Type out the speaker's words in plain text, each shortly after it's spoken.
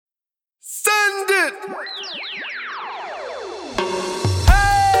it!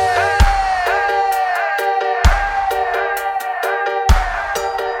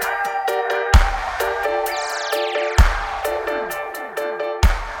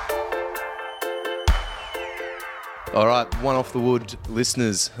 All right, One Off the Wood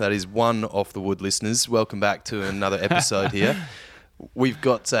listeners, that is One Off the Wood listeners, welcome back to another episode here. We've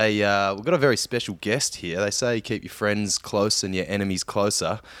got a very special guest here. They say keep your friends close and your enemies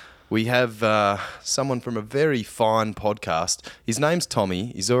closer. We have someone from a very fine podcast. His name's Tommy.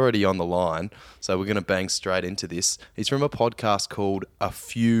 He's already on the line, so we're going to bang straight into this. He's from a podcast called A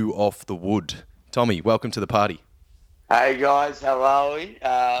Few Off the Wood. Tommy, welcome to the party. Hey guys, how are we?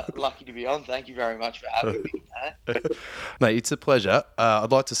 Lucky to be on. Thank you very much for having me. Mate, it's a pleasure.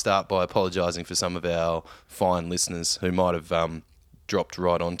 I'd like to start by apologising for some of our fine listeners who might have dropped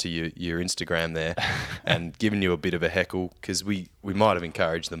right onto your Instagram there and given you a bit of a heckle because we might have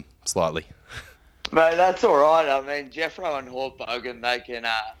encouraged them slightly. Mate, that's all right. I mean, Jeffro and Hortbogan, they can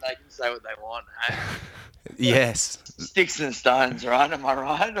say what they want. Hey? Yes. Sticks and stones, right? Am I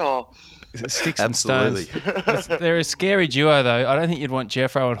right? Or Sticks Absolutely. and stones. They're a scary duo, though. I don't think you'd want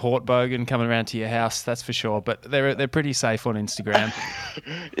Jeffro and Hortbogan coming around to your house, that's for sure. But they're pretty safe on Instagram.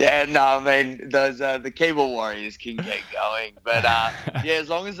 yeah, no, I mean those the keyboard warriors can keep going, but yeah, as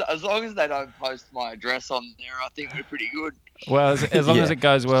long as they don't post my address on there, I think we're pretty good. Well, as long as it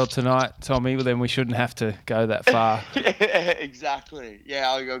goes well tonight, Tommy, well, then we shouldn't have to go that far. Yeah, exactly.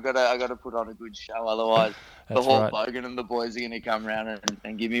 Yeah, I got to put on a good show, otherwise the Hortbogan and the boys are going to come around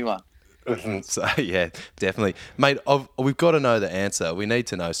and give me one. So yeah, definitely, mate. We've got to know the answer. We need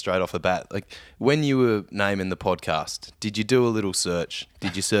to know straight off the bat. Like when you were naming the podcast, did you do a little search?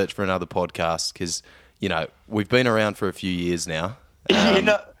 Did you search for another podcast? Because we've been around for a few years now. You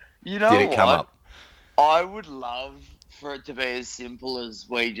know did it what? come up? I would love for it to be as simple as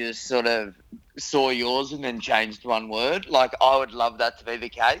we just sort of saw yours and then changed one word. Like I would love that to be the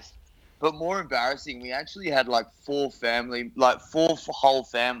case. But more embarrassing, we actually had like four whole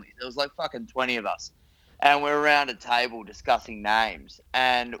families. There was like fucking 20 of us. And we're around a table discussing names.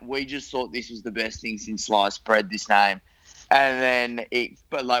 And we just thought this was the best thing since sliced bread, this name. And then we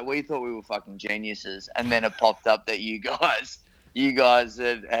thought we were fucking geniuses. And then it popped up that you guys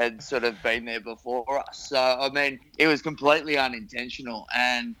had sort of been there before us. So, I mean, it was completely unintentional.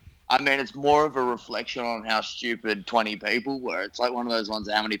 And I mean, it's more of a reflection on how stupid 20 people were. It's like one of those ones.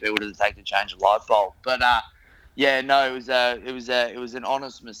 How many people did it take to change a light bulb? But yeah, no, it was an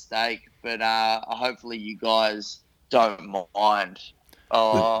honest mistake. But hopefully you guys don't mind,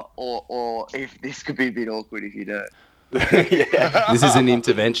 or if this could be a bit awkward if you do. Yeah, this is an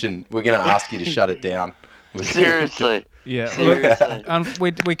intervention. We're going to ask you to shut it down. Seriously. Yeah,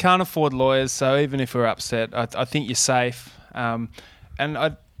 Seriously. we can't afford lawyers, so even if we're upset, I think you're safe.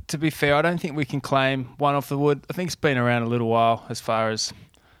 To be fair, I don't think we can claim One Off the Wood. I think it's been around a little while as far as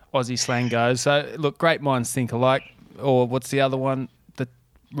Aussie slang goes. So, look, great minds think alike. Or what's the other one? The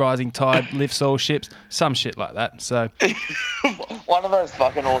rising tide lifts all ships. Some shit like that. So, one of those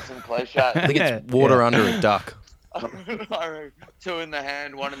fucking awesome cliches. I think it's water under a duck. Two in the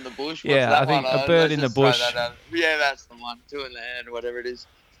hand, one in the bush. What's that I think one? A bird in the bush. Yeah, that's the one. Two in the hand, whatever it is.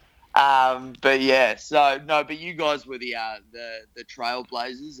 But yeah, but you guys were the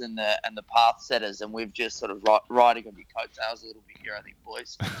trailblazers and the path setters, and we've just sort of riding on your coattails a little bit here, I think,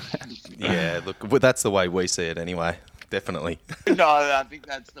 boys. Yeah, look, well, that's the way we see it anyway. Definitely. No, I think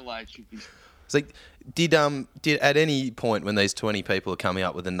that's the way it should be. It's like, did at any point when these 20 people are coming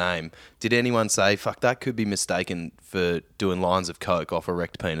up with a name, did anyone say, "Fuck, that could be mistaken for doing lines of coke off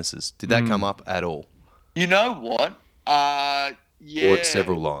erect penises"? Did that come up at all? You know what? Yeah. Or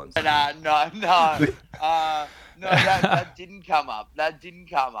several lines. No, that didn't come up.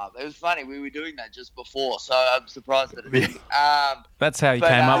 It was funny. We were doing that just before, so I'm surprised that it didn't. That's how you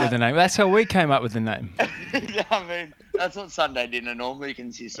came up with the name. That's how we came up with the name. I mean, that's what Sunday dinner normally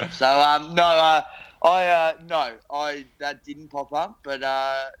consists of. So, that didn't pop up, but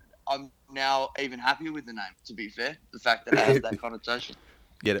I'm now even happier with the name, to be fair. The fact that it has that connotation.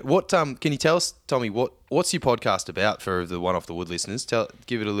 Get it. What can you tell us, Tommy? What's your podcast about for the One Off the Wood listeners?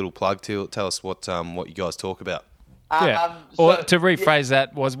 Give it a little plug. Tell us what you guys talk about. Or to rephrase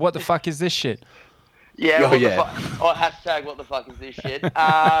that was, what the fuck is this shit? Yeah. Or hashtag what the fuck is this shit? No.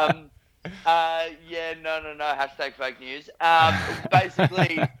 Hashtag fake news.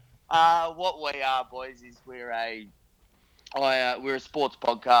 Basically, what we are, boys, is we're a sports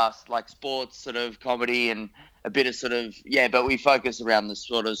podcast, like sports sort of comedy and a bit of sort of, but we focus around the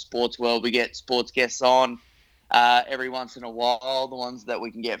sort of sports world. We get sports guests on every once in a while, the ones that we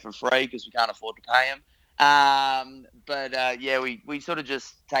can get for free because we can't afford to pay them. Yeah, we sort of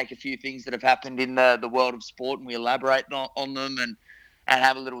just take a few things that have happened in the world of sport and we elaborate on them and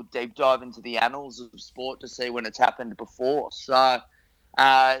have a little deep dive into the annals of sport to see when it's happened before. So,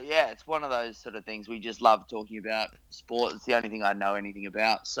 it's one of those sort of things. We just love talking about sport. It's the only thing I know anything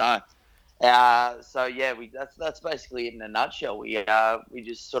about. So, that's basically it in a nutshell. We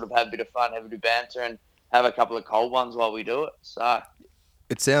just sort of have a bit of fun, have a bit of banter, and have a couple of cold ones while we do it. So.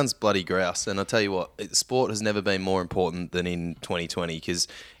 It sounds bloody grouse, and I'll tell you what, sport has never been more important than in 2020 because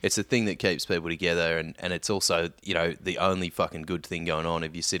it's the thing that keeps people together, and it's also, the only fucking good thing going on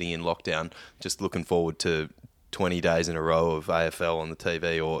if you're sitting in lockdown just looking forward to 20 days in a row of AFL on the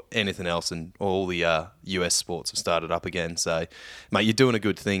TV or anything else, and all the US sports have started up again. So, mate, you're doing a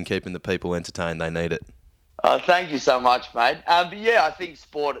good thing keeping the people entertained. They need it. Thank you so much, mate. But yeah, I think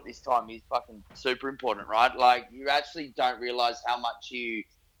sport at this time is fucking super important, right? Like, you actually don't realise how much you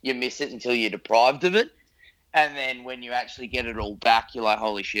miss it until you're deprived of it. And then when you actually get it all back, you're like,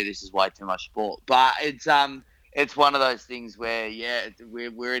 holy shit, this is way too much sport. But it's one of those things where,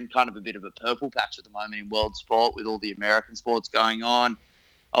 we're in kind of a bit of a purple patch at the moment in world sport with all the American sports going on.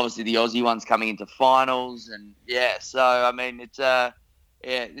 Obviously, the Aussie one's coming into finals. And, so, I mean, it's...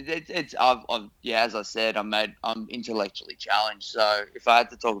 as I said, I'm intellectually challenged. So if I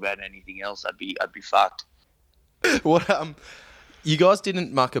had to talk about anything else, I'd be fucked. What you guys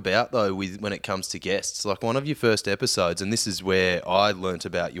didn't muck about though when it comes to guests. Like one of your first episodes, and this is where I learnt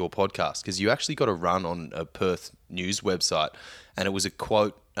about your podcast because you actually got a run on a Perth news website, and it was a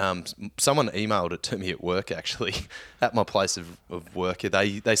quote. Someone emailed it to me at work, actually, at my place of work.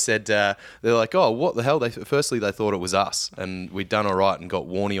 They said, they're like, oh, what the hell? Firstly, they thought it was us, and we'd done all right and got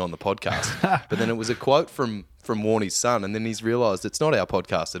Warnie on the podcast. But then it was a quote from Warnie's son, and then he's realised it's not our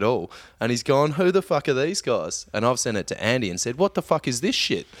podcast at all. And he's gone, who the fuck are these guys? And I've sent it to Andy and said, what the fuck is this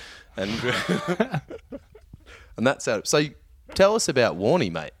shit? And and that's how. So tell us about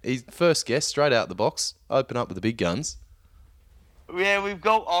Warnie, mate. He's first guest, straight out the box. Open up with the big guns. Yeah, we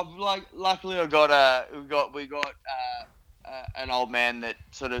got an old man that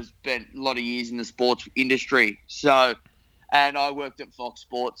sort of spent a lot of years in the sports industry. So, and I worked at Fox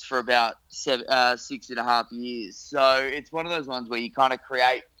Sports for about 6.5 years. So it's one of those ones where you kind of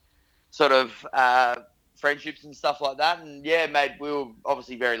create sort of friendships and stuff like that. And yeah, mate, we were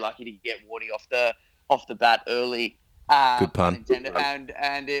obviously very lucky to get Warnie off the bat early. Good pun.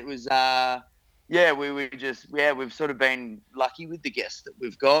 And it was. We've sort of been lucky with the guests that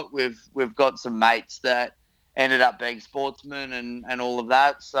we've got. We've got some mates that ended up being sportsmen and all of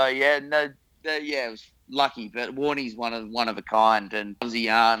that. So it was lucky. But Warnie's one of a kind and loves a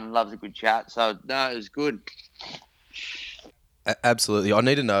yarn, loves a good chat. So no, it was good. Absolutely. I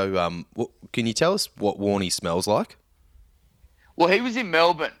need to know. Can you tell us what Warnie smells like? Well, he was in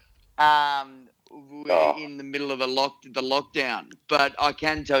Melbourne. In the middle of the lockdown, but I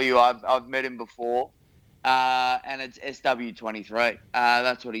can tell you I've met him before, and it's SW23.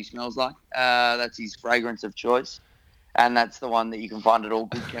 That's what he smells like. That's his fragrance of choice, and that's the one that you can find at all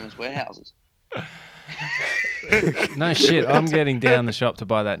good chemist warehouses. No shit, I'm getting down the shop to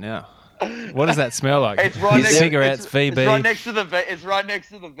buy that now. What does that smell like? It's right next, cigarettes, VB. It's right next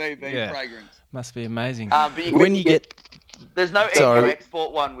to the VB fragrance. Must be amazing. But there's no EU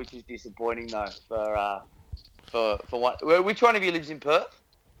export one, which is disappointing though. For one, which one of you lives in Perth?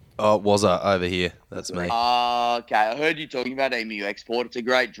 Oh, Wazza over here. That's me. Okay. I heard you talking about EMU export. It's a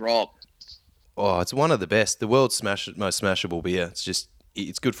great drop. Oh, it's one of the best. The world's most smashable beer.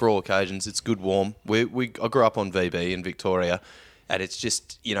 It's good for all occasions. It's good warm. I grew up on VB in Victoria, and it's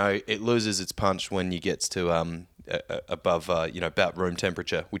just it loses its punch when you gets to above about room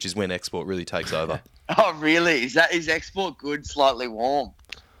temperature, which is when export really takes over. Oh, really? Is export good, slightly warm?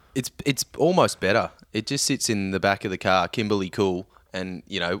 It's almost better. It just sits in the back of the car, Kimberley Cool, and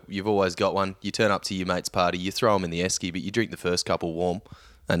you've always got one. You turn up to your mate's party, you throw them in the esky, but you drink the first couple warm,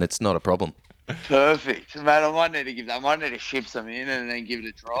 and it's not a problem. Perfect, mate. I might need to ship some in and then give it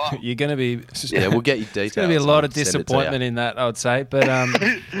a try. You're going to be we'll get you details. There's going to be a lot of disappointment in that, I would say, but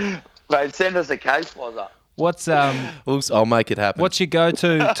mate, send us a case, Wazza. What's I'll make it happen. What's your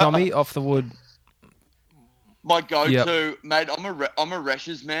go-to, Tommy, off the wood? My go-to, mate. I'm a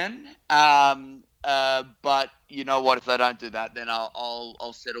Reshes man. But you know what? If they don't do that, then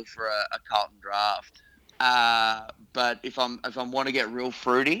I'll settle for a Carlton Draft. But if I want to get real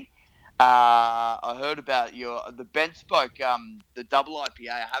fruity, I heard about the Bent Spoke, the double IPA.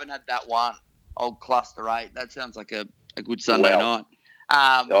 I haven't had that one. Old Cluster 8. That sounds like a good Sunday night.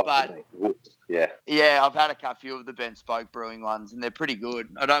 I've had a few of the Bent Spoke brewing ones, and they're pretty good.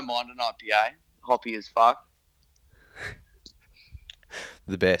 I don't mind an IPA. Hoppy as fuck.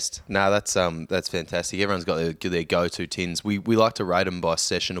 The best. No, that's fantastic. Everyone's got their go-to tins. We like to rate them by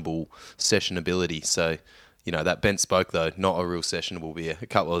sessionability. So, that Bent Spoke though, not a real sessionable beer. A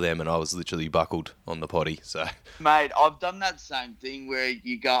couple of them, and I was literally buckled on the potty. So, Mate, I've done that same thing where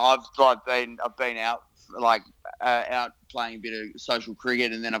you go. I've been out out playing a bit of social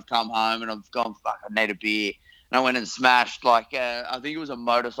cricket, and then I've come home and I've gone, fuck, I need a beer, and I went and smashed I think it was a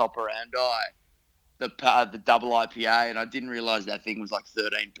Modus Operandi, the double IPA, and I didn't realise that thing was like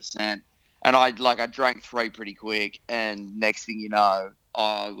 13%, and I drank 3 pretty quick, and next thing you know,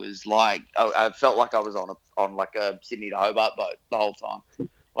 I was like, I felt like I was on like a Sydney to Hobart boat the whole time.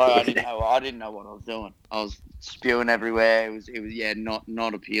 I didn't know what I was doing. I was spewing everywhere. It was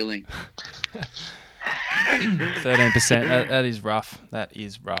not appealing. 13%. That is rough. That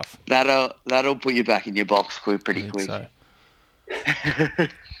is rough. That'll put you back in your box pretty quick. So.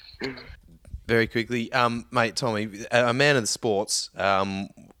 Very quickly, mate, Tommy, a man of the sports. I've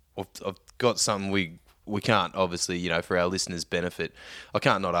got something we can't, obviously, for our listeners' benefit, I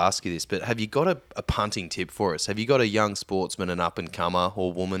can't not ask you this, but have you got a punting tip for us? Have you got a young sportsman, an up-and-comer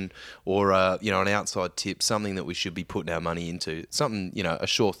or woman, or, an outside tip, something that we should be putting our money into? Something, a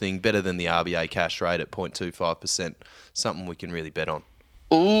sure thing, better than the RBA cash rate at 0.25%, something we can really bet on.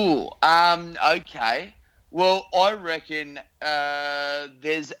 Ooh, okay. Well, I reckon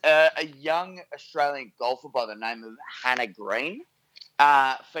there's a young Australian golfer by the name of Hannah Green.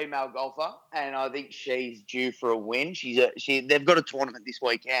 Female golfer, and I think she's due for a win. They've got a tournament this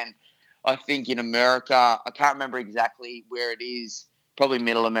weekend, I think, in America. I can't remember exactly where it is. Probably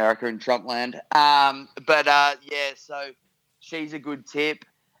Middle America in Trumpland. So she's a good tip.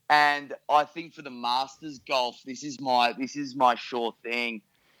 And I think for the Masters golf, this is my sure thing.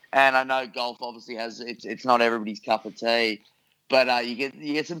 And I know golf obviously it's not everybody's cup of tea. But you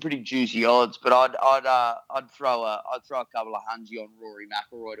get some pretty juicy odds. But I'd throw a couple of hungy on Rory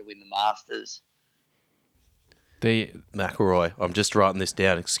McIlroy to win the Masters. The McIlroy. I'm just writing this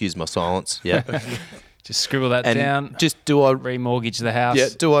down. Excuse my silence. Yeah. Just scribble that down. Just do I remortgage the house? Yeah.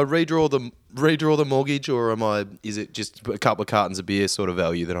 Do I redraw the mortgage, or is it just a couple of cartons of beer sort of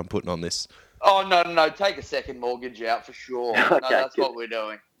value that I'm putting on this? Oh no! Take a second mortgage out for sure. Okay, no, that's what we're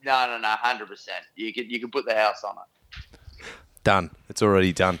doing. No, 100%. You can put the house on it. Done. It's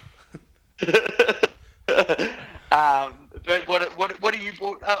already done. But what do you?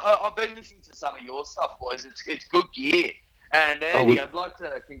 I've been listening to some of your stuff, boys. It's good gear. And Andy, I'd like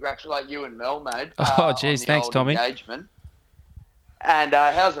to congratulate you and Mel, mate. Oh, geez, thanks, Tommy. Engagement. And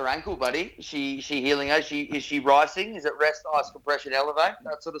how's her ankle, buddy? Is she healing? Is she rising? Is it rest, ice compression, elevate,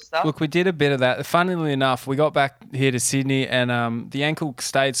 that sort of stuff? Look, we did a bit of that. Funnily enough, we got back here to Sydney, and the ankle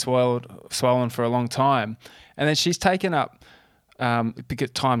stayed swollen for a long time, and then she's taken up.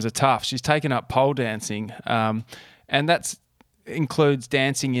 Because times are tough. She's taken up pole dancing, and that includes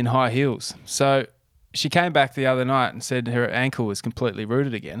dancing in high heels. So she came back the other night and said her ankle was completely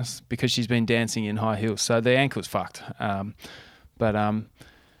rooted again because she's been dancing in high heels. So the ankle's fucked.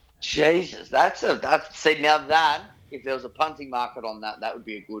 Jesus, see now that if there was a punting market on that'd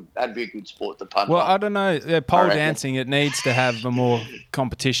be a good sport to punt. Well, on. I don't know. Pole dancing, it needs to have a more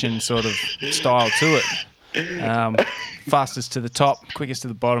competition sort of style to it. Fastest to the top, quickest to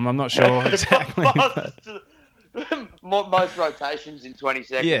the bottom. I'm not sure exactly. Most rotations in 20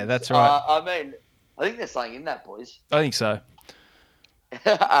 seconds. Yeah, that's right. I think there's something in that, boys. I think so.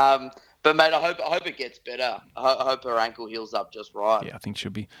 But mate, I hope it gets better. I hope her ankle heals up just right. Yeah, I think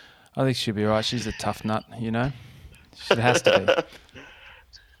she'll be right. She's a tough nut, She has to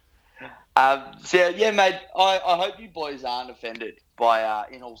be. Mate, I hope you boys aren't offended by,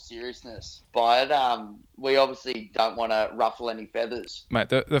 in all seriousness, by it. We obviously don't want to ruffle any feathers. Mate,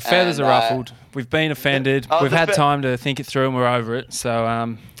 the feathers are ruffled. We've been offended. We've had time to think it through, and we're over it. So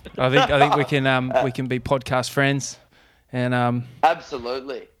I think we can be podcast friends, and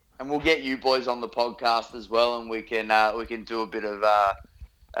absolutely. And we'll get you boys on the podcast as well, and we can do a bit of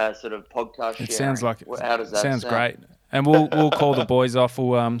sort of podcast sharing. It sounds like it. How does that sound? Sound Great. And we'll call the boys off.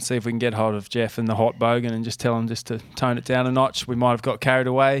 We'll see if we can get hold of Jeff and the Hot Bogan and just tell them just to tone it down a notch. We might have got carried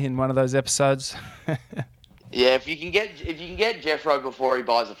away in one of those episodes. Yeah, if you can get Jeffro before he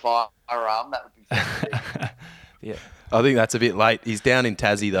buys a firearm, that would be fantastic. Yeah. I think that's a bit late. He's down in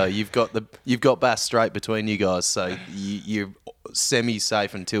Tassie though. You've got Bass Strait between you guys, so you're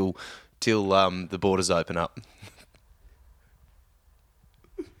semi-safe until the borders open up.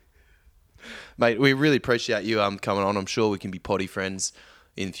 Mate, we really appreciate you coming on. I'm sure we can be potty friends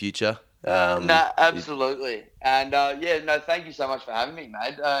in future. Absolutely. And thank you so much for having me,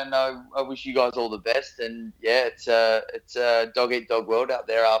 mate. I wish you guys all the best. And yeah, it's dog eat dog world out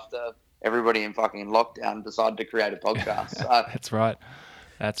there after everybody in fucking lockdown decided to create a podcast. So,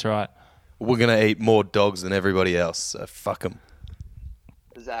 That's right. We're going to eat more dogs than everybody else, so fuck them.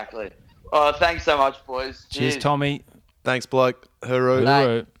 exactly. Oh, thanks so much, boys. Cheers, Tommy. Thanks, bloke. Hooroo.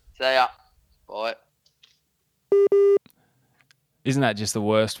 Hooroo. See ya. Bye. Isn't that just the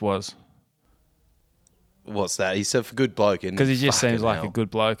worst was? What's that? He's a good bloke. Because he just seems like hell. a good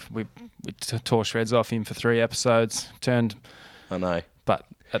bloke. We tore shreds off him for 3 episodes. I know. But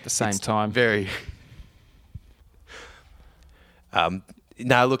at the same time. Very...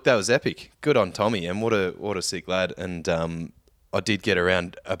 No, look, that was epic. Good on Tommy, and what a sick lad. And I did get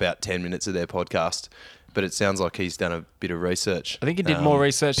around about 10 minutes of their podcast, but it sounds like he's done a bit of research. I think he did more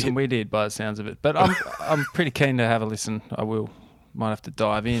research than we did by the sounds of it. But I'm pretty keen to have a listen. I will. Might have to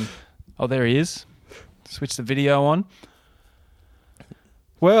dive in. Oh, there he is. Switch the video on.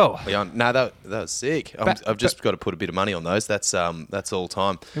 Well, Yeah, no, that was sick. I've just got to put a bit of money on those. That's all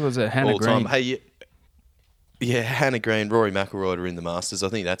time. who was it? Hannah All Green. time. Hey, yeah, Hannah Green, Rory McIlroy are in the Masters. I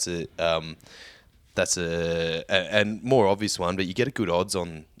think that's a more obvious one, but you get a good odds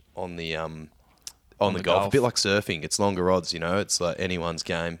on the golf. A golf. bit like surfing. It's longer odds, you know. It's like anyone's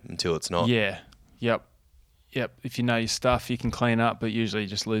game until it's not. Yeah. Yep. If you know your stuff, you can clean up, but usually you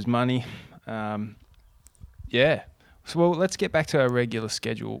just lose money. Yeah. So, well, let's get back to our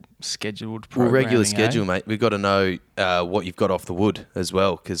scheduled Well, programming. regular schedule, mate. We've got to know what you've got off the wood as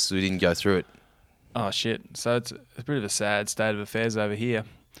well, because we didn't go through it. Oh, shit. So it's a bit of a sad state of affairs over here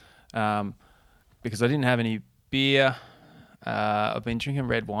because I didn't have any beer. I've been drinking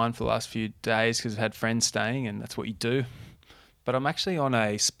red wine for the last few days because I've had friends staying, and that's what you do. But I'm actually on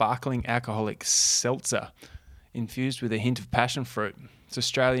a sparkling alcoholic seltzer infused with a hint of passion fruit. It's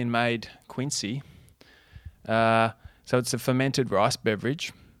Australian-made Quincy. So it's a fermented rice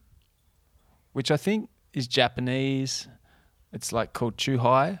beverage, which I think is Japanese. It's like called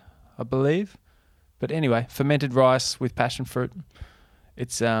Chuhai, I believe. But anyway, fermented rice with passion fruit.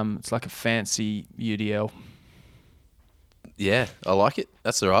 It's like a fancy UDL. Yeah, I like it.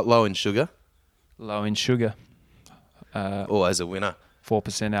 That's all right. Low in sugar. Low in sugar. Always a winner.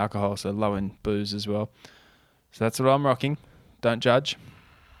 4% alcohol, so low in booze as well. So that's what I'm rocking. Don't judge.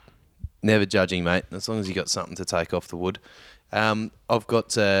 Never judging, mate. As long as you got something to take off the wood. I've got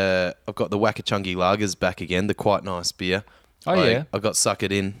the Wakachungi Lagers back again. The quite nice beer. Yeah. I got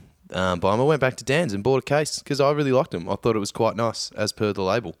suckered in by them. I went back to Dan's and bought a case because I really liked them. I thought it was quite nice as per the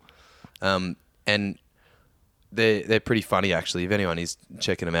label. And they're pretty funny actually. If anyone is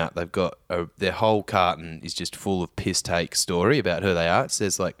checking them out, they've got their whole carton is just full of piss take story about who they are. It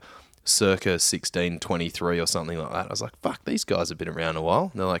says like circa 1623 or something like that. I was like, fuck, these guys have been around a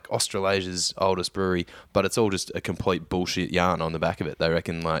while. And they're like Australasia's oldest brewery, but it's all just a complete bullshit yarn on the back of it. They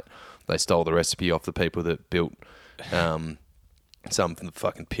reckon like they stole the recipe off the people that built some from the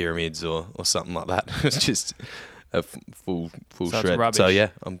fucking pyramids or something like that. It's just a full So it's shred. rubbish. So yeah,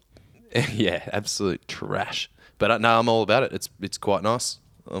 yeah, absolute trash. But no, I'm all about it. It's quite nice.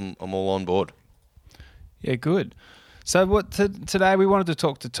 I'm all on board. Yeah, good. So today we wanted to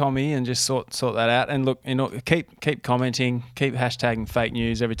talk to Tommy and just sort that out. And look, keep commenting, keep hashtagging fake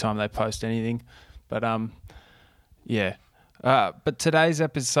news every time they post anything. But yeah. But today's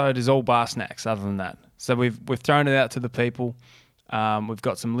episode is all bar snacks. Other than that, so we've thrown it out to the people. We've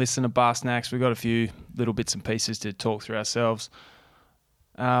got some listener bar snacks. We've got a few little bits and pieces to talk through ourselves.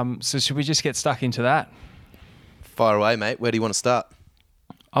 So should we just get stuck into that? Fire away, mate. Where do you want to start?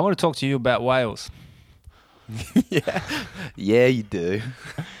 I want to talk to you about whales. Yeah, you do.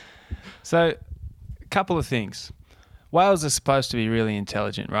 So, a couple of things. Whales are supposed to be really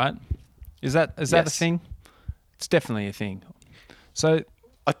intelligent, right? Is that a Yes. thing? It's definitely a thing. So,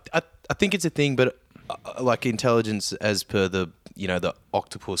 I think it's a thing, but like intelligence as per the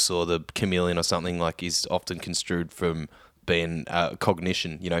octopus or the chameleon or something like is often construed from being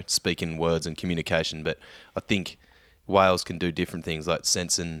cognition, speaking words and communication. But I think whales can do different things like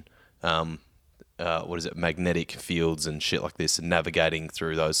sensing, magnetic fields and shit like this and navigating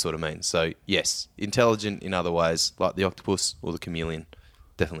through those sort of means. So yes, intelligent in other ways like the octopus or the chameleon,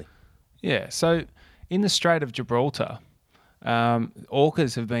 definitely. yeah. So, in the Strait of Gibraltar,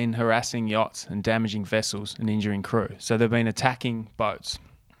 orcas have been harassing yachts and damaging vessels and injuring crew. So, they've been attacking boats,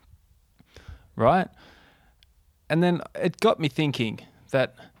 right? And then it got me thinking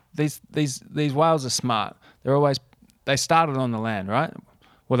that these whales are smart. They started on the land, right?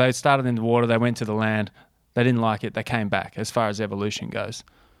 Well, they started in the water, they went to the land, they didn't like it, they came back as far as evolution goes.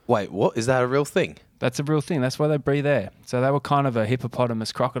 Wait, what? Is that a real thing? That's a real thing. That's why they breathe air. So they were kind of a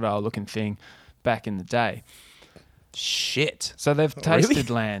hippopotamus crocodile looking thing back in the day. Shit. So they've Really? tasted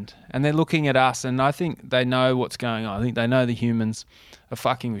land, and they're looking at us, and I think they know what's going on. I think they know the humans are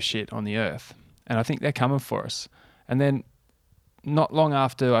fucking with shit on the earth, and I think they're coming for us. And then not long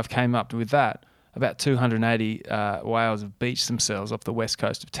after I've came up with that, about 280 whales have beached themselves off the west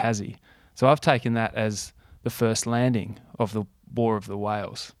coast of Tassie. So I've taken that as the first landing of the War of the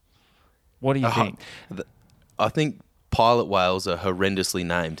Whales. What do you think? I think pilot whales are horrendously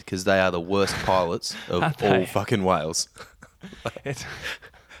named because they are the worst pilots of Aren't all they? fucking whales. It's,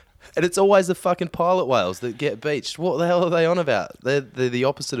 And it's always the fucking pilot whales that get beached. What the hell are they on about? They're the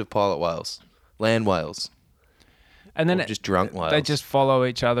opposite of pilot whales. Land whales. and then Or just drunk whales. they just follow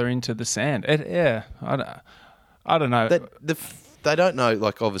each other into the sand. I don't know. They don't know,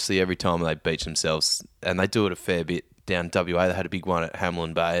 like, obviously every time they beach themselves, and they do it a fair bit down WA. They had a big one at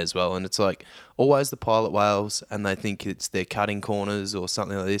Hamlin Bay as well, and it's like always the pilot whales, and they think it's their cutting corners or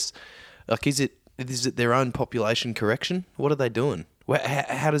something like this. Like, is it their own population correction? What are they doing?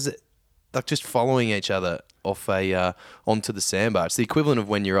 How does it, like, just following each other off onto the sandbar? It's the equivalent of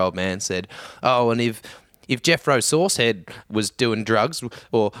when your old man said, "Oh, and if Jeffro Saucehead was doing drugs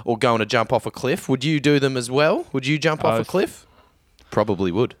or going to jump off a cliff, would you do them as well? Would you jump off a cliff?"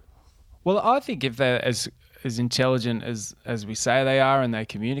 Probably would. Well, I think if they're as intelligent as we say they are and they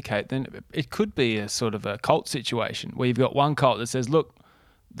communicate, then it could be a sort of a cult situation where you've got one cult that says, look,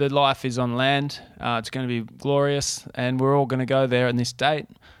 the life is on land, it's going to be glorious, and we're all going to go there on this date.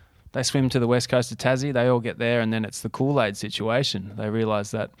 They swim to the west coast of Tassie, they all get there, and then it's the Kool-Aid situation. They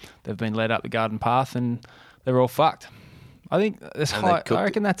realise that they've been led up the garden path and they're all fucked. I think I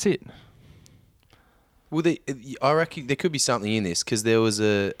reckon that's it. Well, I reckon there could be something in this because there was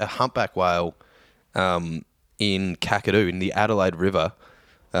a humpback whale in Kakadu, in the Adelaide River,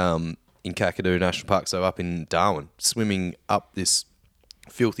 in Kakadu National Park, so up in Darwin, swimming up this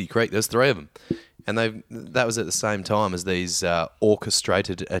filthy creek. There's 3 of them. And that was at the same time as these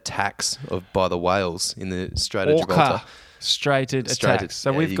orchestrated attacks by the whales in the Strait of Gibraltar. Orchestrated attacks.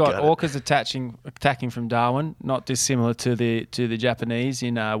 So we've got orcas attacking from Darwin, not dissimilar to the Japanese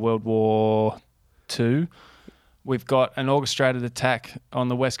in World War II. We've got an orchestrated attack on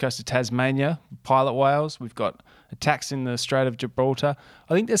the west coast of Tasmania, pilot whales. We've got attacks in the Strait of Gibraltar.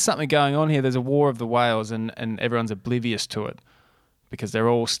 I think there's something going on here. There's a war of the whales, and everyone's oblivious to it because they're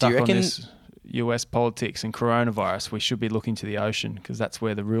all stuck on this US politics and coronavirus. We should be looking to the ocean because that's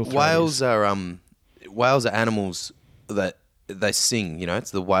where the real threat whales is. Whales are animals that they sing. You know,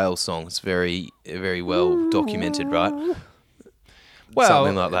 it's the whale song. It's very, very well documented, right? Well,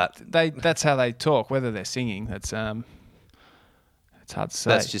 something like that. That's how they talk. Whether they're singing, it's hard to say.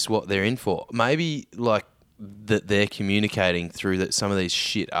 That's just what they're in for. Maybe like that they're communicating through some of these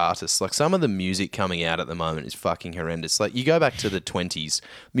shit artists. Like some of the music coming out at the moment is fucking horrendous. Like you go back to the 20s,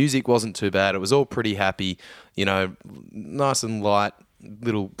 music wasn't too bad. It was all pretty happy, you know, nice and light,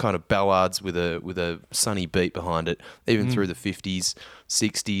 little kind of ballads with a sunny beat behind it. Even through the 50s,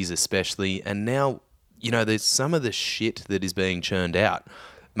 60s especially, and now, you know, there's some of the shit that is being churned out.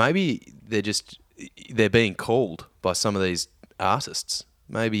 Maybe they're being called by some of these artists.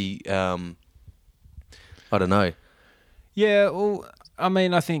 Maybe, I don't know. Yeah, well, I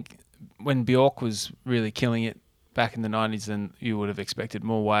mean, I think when Bjork was really killing it back in the 90s, then you would have expected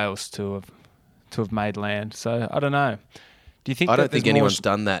more whales to have made land. So I don't know. Do you think? I don't think anyone's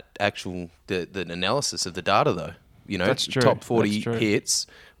done that the analysis of the data though. You know, That's true. Top 40 hits,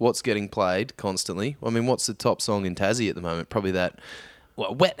 what's getting played constantly. I mean, what's the top song in Tassie at the moment? Probably that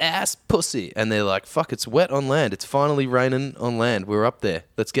wet ass pussy. And they're like, fuck, it's wet on land. It's finally raining on land. We're up there.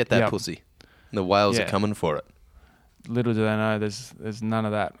 Let's get that pussy. And the whales are coming for it. Little do they know, there's none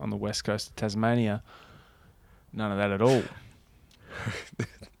of that on the west coast of Tasmania. None of that at all.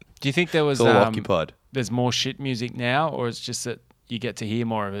 Do you think there was It's all occupied. There's more shit music now, or it's just that you get to hear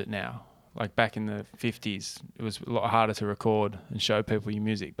more of it now? Like back in the 50s, it was a lot harder to record and show people your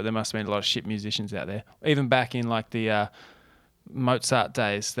music, but there must have been a lot of shit musicians out there. Even back in like the Mozart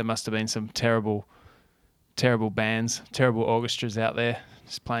days, there must have been some terrible bands, terrible orchestras out there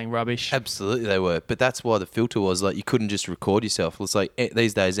just playing rubbish. Absolutely they were. But that's why the filter was like you couldn't just record yourself. It's like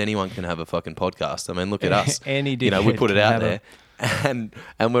these days anyone can have a fucking podcast. I mean, look at us. You know, we put it out there. And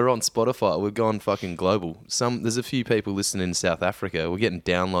we're on Spotify. We've gone fucking global. There's a few people listening in South Africa. We're getting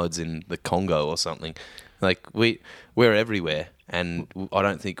downloads in the Congo or something. Like we're everywhere, and I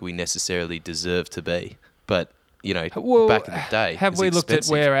don't think we necessarily deserve to be. But you know, back in the day, have we looked at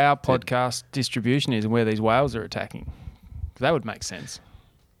where our podcast distribution is and where these whales are attacking? That would make sense.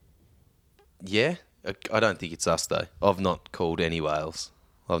 Yeah, I don't think it's us though. I've not called any whales.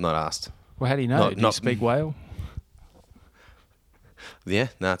 I've not asked. Well, how do you know? Do you speak whale? Yeah,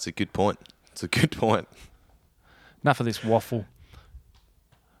 no, it's a good point. It's a good point. Enough of this waffle.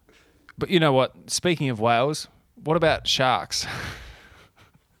 But you know what? Speaking of whales, what about sharks?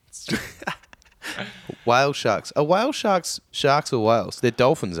 Whale sharks. Are whale sharks sharks or whales? They're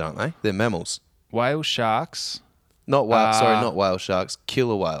dolphins, aren't they? They're mammals. Whale sharks. Not whale. Sorry, not whale sharks.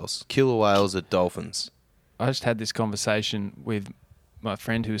 Killer whales. Killer whales are dolphins. I just had this conversation with my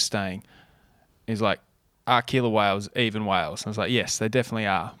friend who was staying. He's like, are killer whales even whales? And I was like, yes, they definitely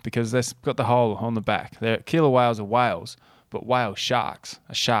are, because they've got the hole on the back. Killer whales are whales, but whale sharks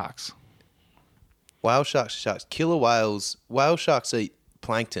are sharks. Whale sharks are sharks. Killer whales. Whale sharks eat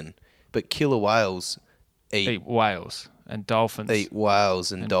plankton, but killer whales Eat whales and dolphins. eat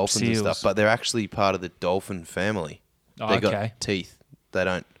whales and dolphins and seals. stuff. But they're actually part of the dolphin family. Oh, They okay. got teeth. They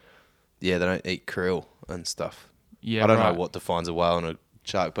don't. Yeah, they don't eat krill and stuff. Yeah, I don't right. know what defines a whale and a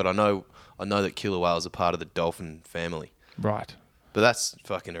shark, but I know that killer whales are part of the dolphin family. Right. But that's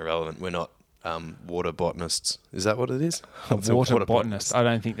fucking irrelevant. We're not water botanists. Is that what it is? A It's water botanist. I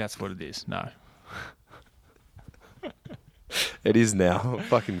don't think that's what it is. No. It is now. I'll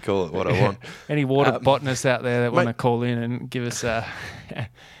fucking call it what I want. Any water botanists out there that want to mate- call in and give us a...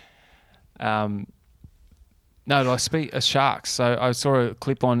 No, I speak of sharks. So I saw a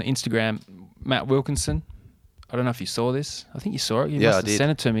clip on Instagram. Matt Wilkinson. I don't know if you saw this. I think you saw it. You Yeah, must I have did.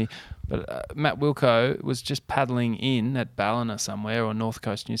 sent it to me. But Matt Wilco was just paddling in at Ballina somewhere, or North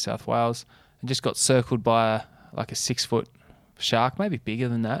Coast, New South Wales, and just got circled by a 6-foot shark, maybe bigger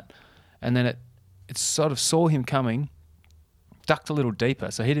than that. And then it sort of saw him coming, ducked a little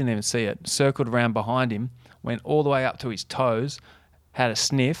deeper, so he didn't even see it, circled around behind him, went all the way up to his toes, had a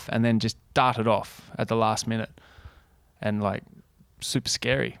sniff, and then just darted off at the last minute. And super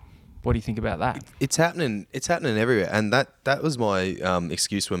scary. What do you think about that? It's happening. It's happening everywhere, and that was my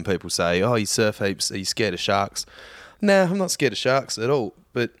excuse when people say, "Oh, you surf heaps. Are you scared of sharks?" Nah, I'm not scared of sharks at all.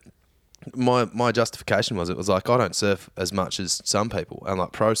 But my justification was, it was like, I don't surf as much as some people, and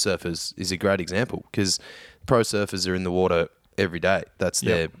like pro surfers is a great example, because pro surfers are in the water every day. That's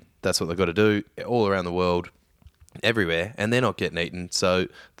Yep. that's what they've got to do all around the world, everywhere, and they're not getting eaten, so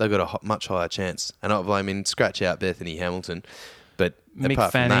they've got a much higher chance. And I mean, scratch out Bethany Hamilton, but Mick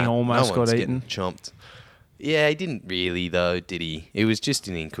apart from Fanning that, almost no got one's eaten. getting chomped. Yeah, he didn't really though, did he? He was just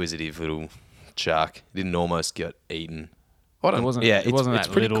an inquisitive little shark. He didn't almost get eaten. I don't. It wasn't- Yeah, it wasn't it's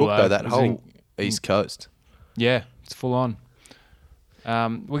that pretty little, cooked though. though. That It was whole East Coast. Yeah, it's full on.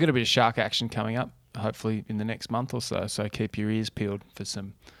 We've got a bit of shark action coming up, hopefully in the next month or so. So keep your ears peeled for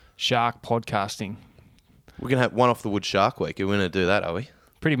some shark podcasting. We're gonna have one off the wood Shark Week. We're gonna do that, are we?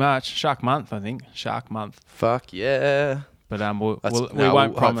 Pretty much Shark Month, I think. Shark Month. Fuck yeah! But we No, won't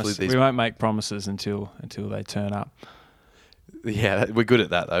hopefully promise. these- We won't make promises until they turn up. Yeah, we're good at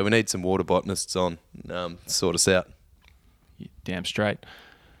that though. We need some water botanists on, sort us out. You're damn straight.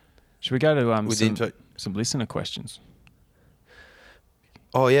 Should we go to With info- some listener questions?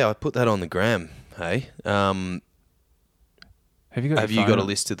 Oh yeah, I put that on the gram. Hey, Have you got? have your you got a phone?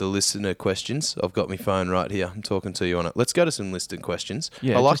 list of the listener questions? I've got my phone right here. I'm talking to you on it. Let's go to some listener questions.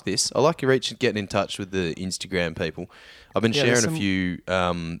 Yeah, I like just- this. I like you getting in touch with the Instagram people. I've been Yeah, there's sharing a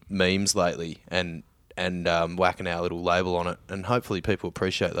some- few memes lately and whacking our little label on it, and hopefully people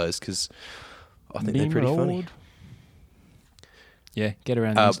appreciate those, because I think they're pretty funny. Nimrod. Yeah, get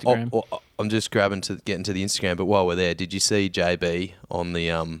around the Instagram. I'm just getting to the Instagram, but while we're there, did you see JB on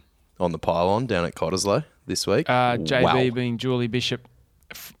the pylon down at Cottesloe this week? JB Wow. being Julie Bishop,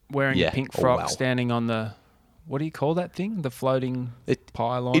 wearing Yeah. a pink Oh, frock, wow. standing on the, what do you call that thing? The floating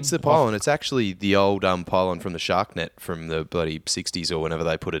pylon? It's the pylon. It's actually the old pylon from the shark net from the bloody 60s or whenever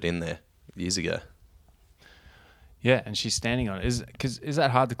they put it in there years ago. Yeah, and she's standing on it. Is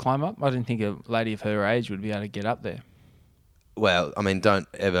that hard to climb up? I didn't think a lady of her age would be able to get up there. Well, I mean, don't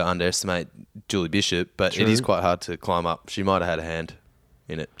ever underestimate Julie Bishop, but True. it is quite hard to climb up. She might have had a hand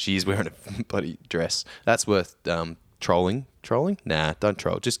in it. She's wearing a bloody dress. That's worth trolling. Trolling? Nah, don't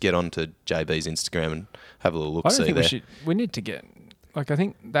troll. Just get onto JB's Instagram and have a little look. I don't See think there. we need to get, I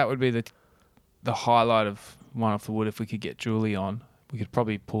think that would be the highlight of One Off the Wood. If we could get Julie on, we could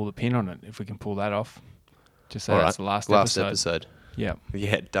probably pull the pin on it if we can pull that off. Just say All that's right, the last episode. episode. Yeah.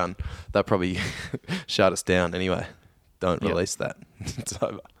 Yeah, done. They'll probably shut us down anyway. Don't Yep. release that. It's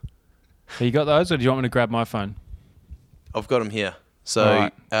over. So you got those, or do you want me to grab my phone? I've got them here. So, All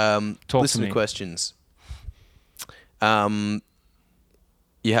right. Talk to listener me. questions.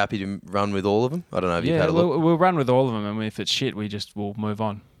 You happy to run with all of them? I don't know if you've Yeah, had a look. we'll run with all of them, and if it's shit, we'll move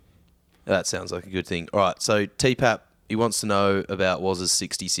on. That sounds like a good thing. All right, so TPAP, he wants to know about Waz's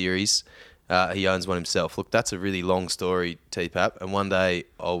 60 series. He owns one himself. Look, that's a really long story, TPAP, and one day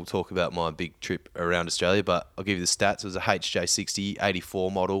I'll talk about my big trip around Australia, but I'll give you the stats. It was a HJ60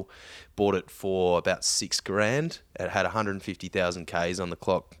 84 model. Bought it for about $6,000. It had 150,000 Ks on the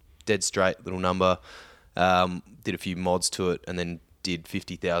clock. Dead straight little number. Did a few mods to it and then did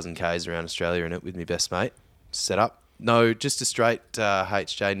 50,000 Ks around Australia in it with my best mate. Set up. No, just a straight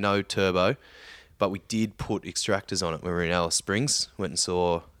HJ, no turbo. But we did put extractors on it when we were in Alice Springs. Went and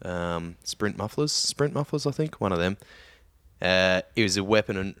saw Sprint mufflers, I think, one of them. It was a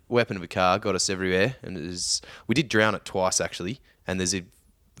weapon of a car, got us everywhere. And we did drown it twice, actually. And there's a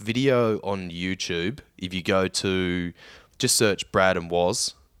video on YouTube. If you go to, just search Brad and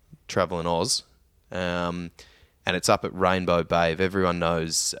Woz, Travel in Oz, and it's up at Rainbow Bay. If everyone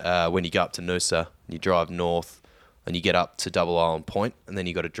knows, when you go up to Noosa, you drive north and you get up to Double Island Point, and then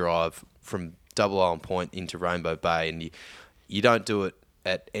you got to drive from Double Island Point into Rainbow Bay, and you don't do it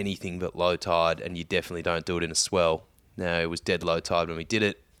at anything but low tide, and you definitely don't do it in a swell. Now, it was dead low tide when we did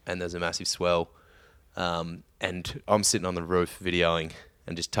it, and there's a massive swell, and I'm sitting on the roof videoing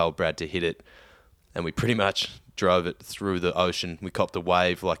and just told Brad to hit it, and we pretty much drove it through the ocean. We copped a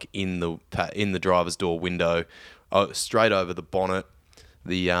wave like in the driver's door window, straight over the bonnet.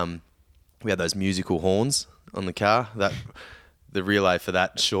 We had those musical horns on the car. The relay for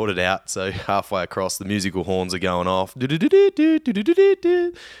that shorted out, so halfway across the musical horns are going off, and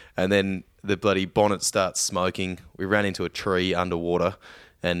then the bloody bonnet starts smoking. We ran into a tree underwater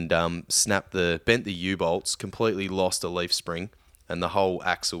and bent the U-bolts, completely lost a leaf spring, and the whole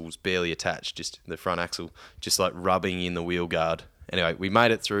axle's barely attached, just the front axle, just like rubbing in the wheel guard. Anyway, we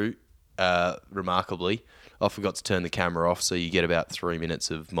made it through remarkably. I forgot to turn the camera off, so you get about 3 minutes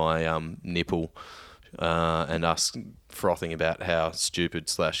of my nipple and us frothing about how stupid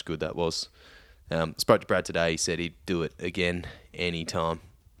 / good that was. Spoke to Brad today. He said he'd do it again anytime.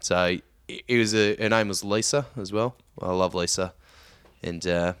 So her name was Lisa as well. I love Lisa.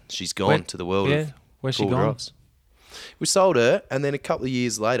 And she's gone to the world of where's she cool gone? drives. We sold her, and then a couple of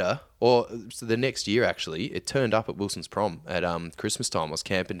years later, or so the next year actually, it turned up at Wilson's Prom at Christmas time. I was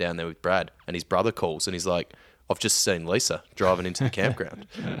camping down there with Brad, and his brother calls, and he's like, I've just seen Lisa driving into the campground.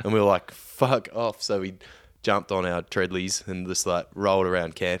 And we were like, fuck off. So we jumped on our treadlies and just like rolled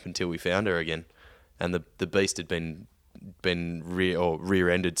around camp until we found her again. And the beast had been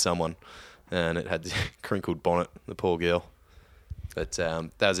rear-ended someone, and it had the crinkled bonnet, the poor girl. But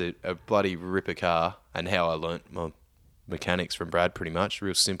that was a bloody ripper car, and how I learnt my mechanics from Brad pretty much.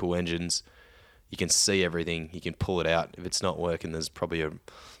 Real simple engines. You can see everything. You can pull it out. If it's not working, there's probably a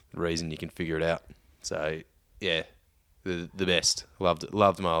reason you can figure it out. So, yeah, the best.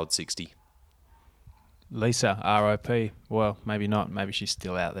 Loved my old 60. Lisa, R.I.P. Well, maybe not. Maybe she's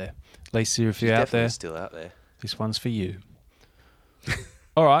still out there. Lisa, if you're She's out there, still out there. this one's for you.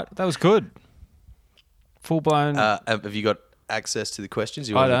 All right, that was good. Full blown. Have you got access to the questions?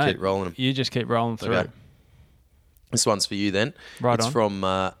 You I want don't. to keep rolling them? You just keep rolling through. Okay. This one's for you then. Right it's on. from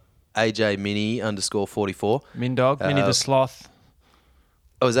AJ Mini _44. Mindog, Minnie the Sloth,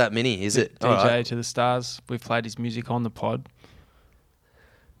 Oh, is that Mini? Is it? DJ All right. to the stars. We've played his music on the pod.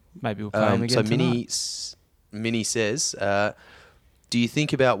 Maybe we'll play him again So tonight. Mini says, do you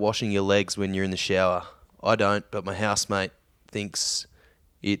think about washing your legs when you're in the shower? I don't, but my housemate thinks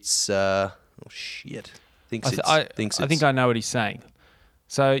it's I think I know what he's saying.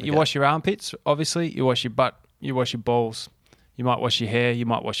 So you wash your armpits, obviously. You wash your butt. You wash your balls. You might wash your hair. You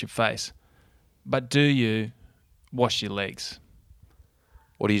might wash your face. But do you wash your legs?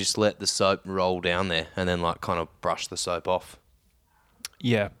 Or do you just let the soap roll down there and then like kind of brush the soap off?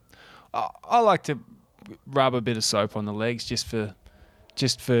 Yeah, I like to rub a bit of soap on the legs just for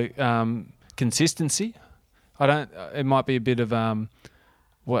consistency. I don't. It might be a bit of I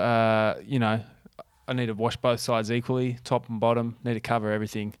need to wash both sides equally, top and bottom. Need to cover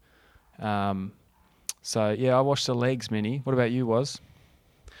everything. So yeah, I wash the legs, Minnie. What about you, Woz?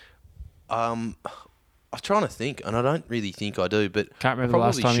 I'm trying to think, and I don't really think I do, but Can't remember the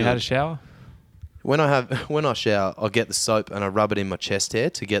last time you had a shower. When I shower, I get the soap and I rub it in my chest hair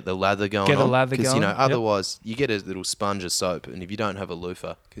to get the lather going. Get the on. lather Because going, otherwise you get a little sponge of soap, and if you don't have a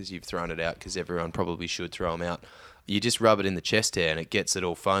loofah because you've thrown it out, because everyone probably should throw them out, you just rub it in the chest hair and it gets it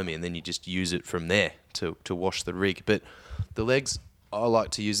all foamy, and then you just use it from there to wash the rig. But the legs, I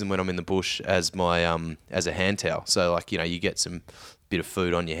like to use them when I'm in the bush as my as a hand towel. So like you get some bit of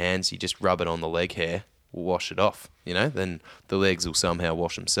food on your hands, you just rub it on the leg hair, wash it off. Then the legs will somehow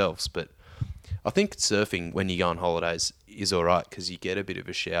wash themselves. But I think surfing when you go on holidays is all right because you get a bit of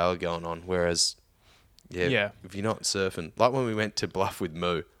a shower going on. Whereas, if you're not surfing, like when we went to Bluff with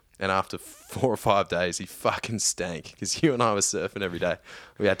Moo, and after 4 or 5 days, he fucking stank because you and I were surfing every day.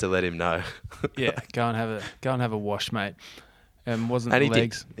 We had to let him know. Yeah, go and have a wash, mate. Wasn't And the he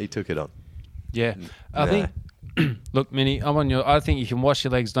legs? did. He took it on. Yeah, I think. Look, Minnie, I think you can wash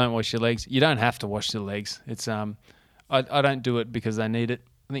your legs. Don't wash your legs. You don't have to wash your legs. It's I don't do it because they need it.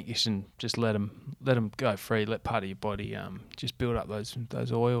 I think you should just let them go free. Let part of your body just build up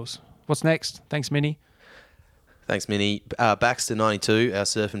those oils. What's next? Thanks, Minnie. Thanks, Minnie. Baxter 92, our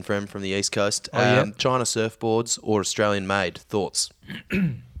surfing friend from the East Coast. Oh, yeah. China surfboards or Australian made? Thoughts?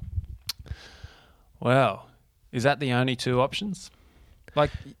 Wow, is that the only two options?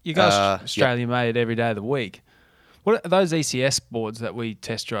 Like you go Australian made every day of the week. What are those ECS boards that we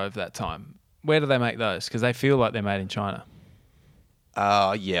test drove that time? Where do they make those? Because they feel like they're made in China.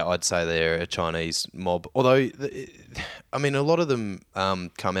 Yeah, I'd say they're a Chinese mob. Although, I mean, a lot of them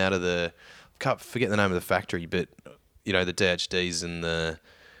come out of the... Can't forget the name of the factory, but, you know, the DHDs and the...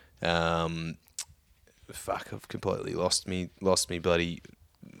 I've completely lost me bloody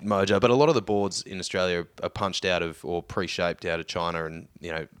mojo. But a lot of the boards in Australia are punched out of or pre-shaped out of China and,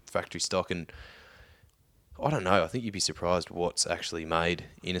 you know, factory stock. And I don't know. I think you'd be surprised what's actually made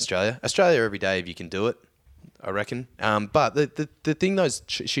in Australia. Australia every day if you can do it, I reckon. But the thing, those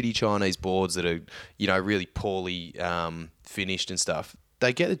shitty Chinese boards that are, you know, really poorly finished and stuff,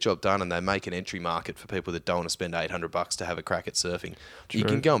 they get the job done and they make an entry market for people that don't want to spend $800 to have a crack at surfing. True. You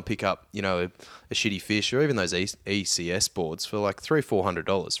can go and pick up, you know, a shitty fish or even those ECS boards for like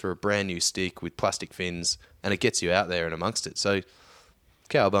 $300-400 for a brand new stick with plastic fins, and it gets you out there and amongst it. So,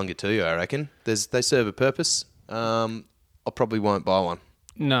 cowabunga to you, I reckon. They serve a purpose. I probably won't buy one.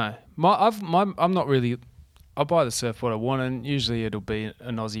 No, I'm not really. I buy the surfboard I want, and usually it'll be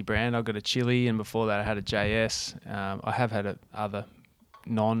an Aussie brand. I've got a Chili, and before that I had a JS. I have had other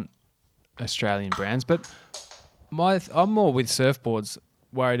non-Australian brands, but I'm more with surfboards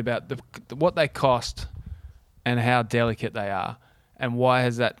worried about what they cost and how delicate they are, and why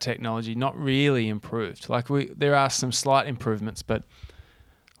has that technology not really improved? Like there are some slight improvements, but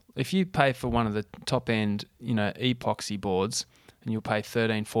if you pay for one of the top end, you know, epoxy boards, and you'll pay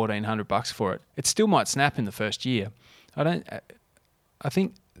 $1,400 for it, it still might snap in the first year. I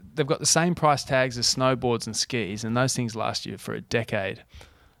think they've got the same price tags as snowboards and skis, and those things last you for a decade.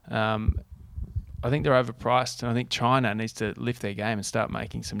 I think they're overpriced, and I think China needs to lift their game and start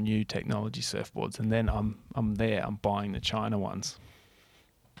making some new technology surfboards. And then I'm buying the China ones.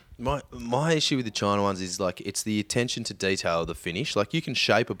 My issue with the China ones is like it's the attention to detail of the finish. Like you can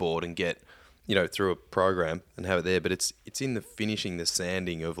shape a board and get, you know, through a program and have it there, but it's in the finishing, the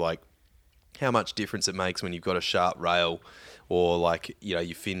sanding of like how much difference it makes when you've got a sharp rail or like, you know,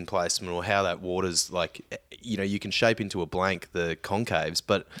 your fin placement or how that water's like, you know, you can shape into a blank the concaves,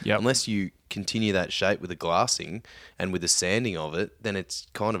 but unless you continue that shape with the glassing and with the sanding of it, then it's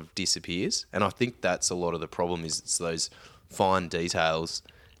kind of disappears. And I think that's a lot of the problem is it's those fine details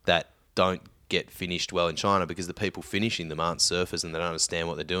that don't get finished well in China because the people finishing them aren't surfers and they don't understand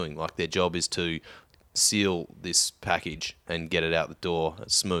what they're doing. Like their job is to seal this package and get it out the door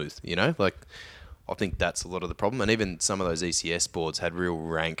smooth, you know? Like I think that's a lot of the problem. And even some of those ECS boards had real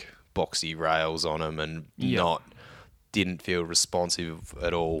rank boxy rails on them and didn't feel responsive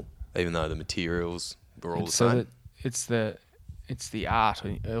at all, even though the materials were all the same. It's the art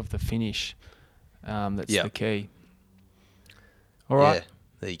of the finish that's the key. All right. Yeah,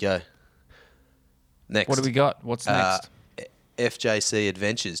 there you go. Next. What do we got? What's next? FJC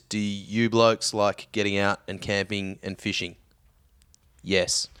Adventures. Do you blokes like getting out and camping and fishing?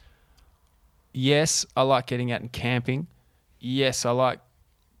 Yes. Yes, I like getting out and camping. Yes, I like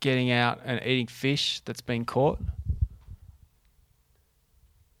getting out and eating fish that's been caught.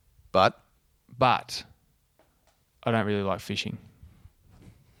 But I don't really like fishing.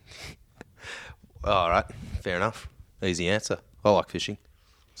 All right, fair enough. Easy answer. I like fishing.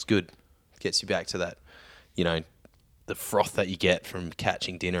 It's good. Gets you back to that, you know, the froth that you get from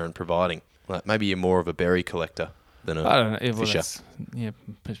catching dinner and providing. Like maybe you're more of a berry collector than a I don't know. fisher. Yeah,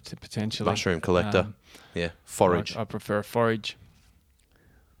 potentially. Mushroom collector. Forage. I prefer a forage.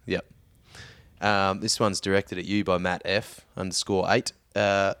 Yep. This one's directed at you by Matt F_8.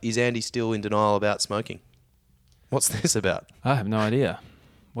 Is Andy still in denial about smoking? What's this about? I have no idea.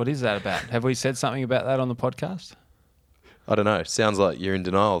 What is that about? Have we said something about that on the podcast? I don't know. Sounds like you're in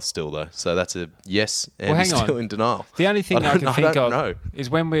denial still, though. So that's a yes, Andy's still in denial. The only thing I can think of is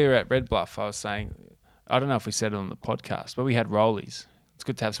when we were at Red Bluff, I was saying, I don't know if we said it on the podcast, but we had rollies. It's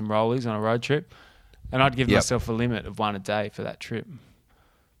good to have some rollies on a road trip. And I'd give myself a limit of one a day for that trip.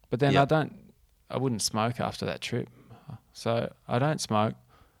 But then I wouldn't smoke after that trip. So I don't smoke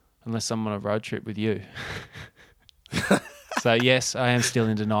unless I'm on a road trip with you. So yes, I am still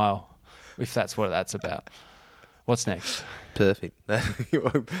in denial, if that's what that's about. What's next? Perfect.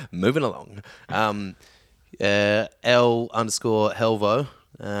 Moving along. L_Helvo.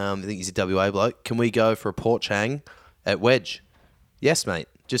 I think he's a WA bloke. Can we go for a porch hang at Wedge? Yes, mate.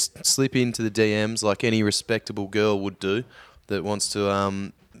 Just slip into the DMs like any respectable girl would do that wants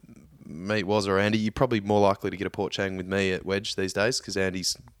to meet Woz or Andy. You're probably more likely to get a porch hang with me at Wedge these days because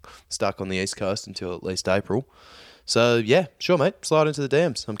Andy's stuck on the East Coast until at least April. So, yeah, sure, mate. Slide into the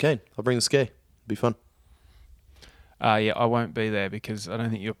DMs. I'm keen. I'll bring the ski. It'll be fun. Yeah, I won't be there because I don't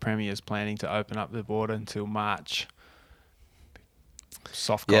think your Premier's planning to open up the border until March.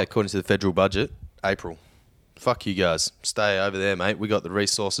 Soft cock. Yeah, according to the federal budget, April. Fuck you guys. Stay over there, mate. We got the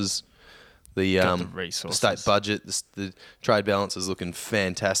resources. The state budget, the trade balance is looking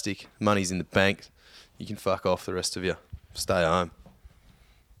fantastic. Money's in the bank. You can fuck off, the rest of you. Stay home.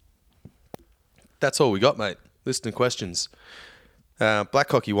 That's all we got, mate. Listener questions.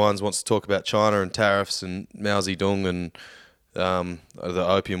 Black Hockey Wines wants to talk about China and tariffs and Mao Zedong and the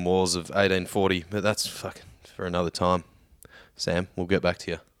opium wars of 1840, but that's fucking for another time. Sam, we'll get back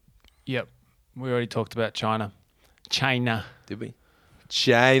to you. Yep. We already talked about China. China. Did we?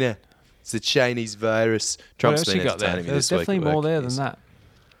 China. It's the Chinese virus. Trump's been entertaining me There's this week. definitely more there than that.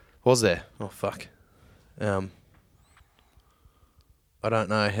 Was there? Oh, fuck. I don't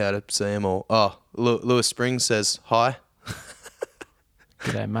know how to see them all. Oh, Lewis Springs says hi.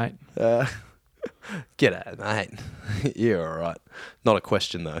 G'day, mate. G'day, mate. You're all right. Not a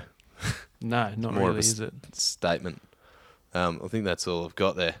question, though. No, not More really, of a is it? statement. I think that's all I've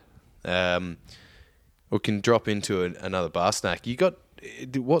got there. We can drop into another bar snack.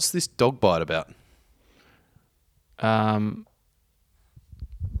 What's this dog bite about? Yeah,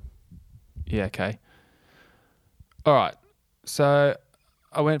 okay. All right. So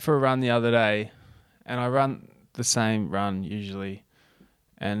I went for a run the other day, and I run the same run usually,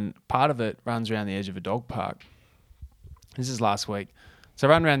 and part of it runs around the edge of a dog park. This is last week. So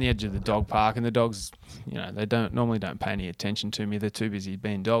I run around the edge of the dog park, and the dogs, they normally don't pay any attention to me. They're too busy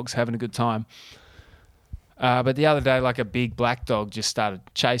being dogs, having a good time. But the other day, like a big black dog just started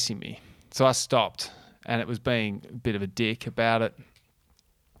chasing me. So I stopped, and it was being a bit of a dick about it.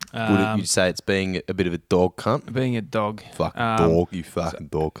 Would you say it's being a bit of a dog cunt? Being a dog. Fucking dog, you fucking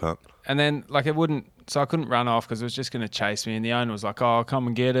dog cunt. And then, so I couldn't run off because it was just going to chase me. And the owner was like, "Oh, come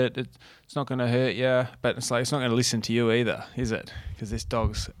and get it. It's not going to hurt you." But it's like, it's not going to listen to you either, is it? Because this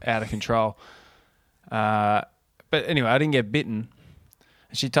dog's out of control. But anyway, I didn't get bitten.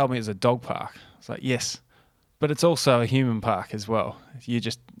 And she told me it was a dog park. I was like, yes. But it's also a human park as well. You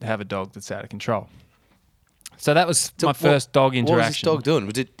just have a dog that's out of control. So that was my first dog interaction. What was this dog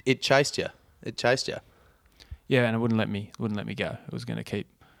doing? It chased you? It chased you? Yeah, and it wouldn't let me go. It was going to keep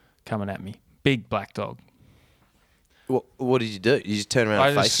coming at me. Big black dog. What did you do? You just turn around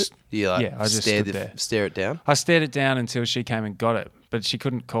and face it? I just stood there. Stare it down? I stared it down until she came and got it, but she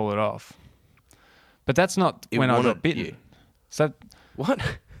couldn't call it off. But that's not when I got bitten. You. So what?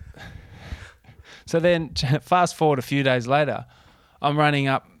 So then, fast forward a few days later, I'm running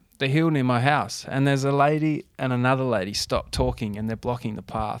up the hill near my house, and there's a lady and another lady stopped talking, and they're blocking the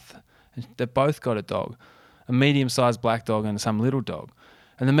path. And they've both got a dog, a medium-sized black dog and some little dog.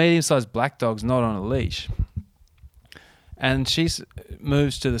 And the medium-sized black dog's not on a leash. And she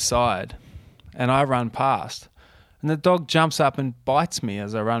moves to the side, and I run past. And the dog jumps up and bites me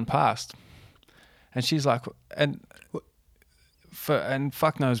as I run past. And she's like, and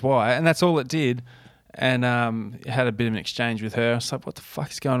fuck knows why. And that's all it did. And had a bit of an exchange with her. I was like, what the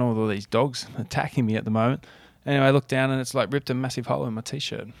fuck is going on with all these dogs attacking me at the moment? Anyway, I looked down, and it's like ripped a massive hole in my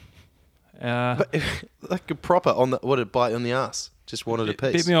T-shirt. But, like a proper what did it bite on the ass? Just wanted a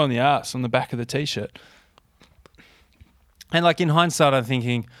piece. Bit me on the ass on the back of the T-shirt. And like in hindsight, I'm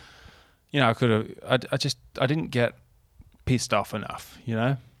thinking, I could have. I didn't get pissed off enough.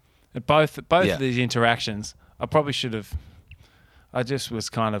 At both of these interactions, I probably should have. I just was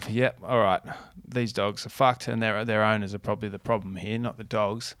kind of, yep, all right, these dogs are fucked, and their owners are probably the problem here, not the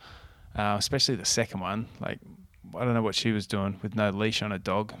dogs. Especially the second one. Like, I don't know what she was doing with no leash on a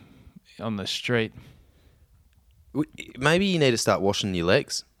dog on the street. Maybe you need to start washing your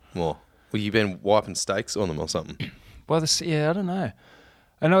legs more. Well, you've been wiping steaks on them or something. Well, I don't know.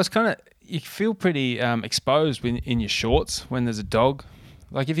 And I was kind of, you feel pretty exposed in your shorts when there's a dog.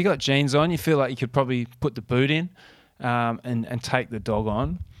 Like if you got jeans on, you feel like you could probably put the boot in and take the dog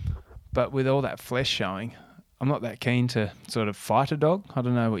on. But with all that flesh showing, I'm not that keen to sort of fight a dog. I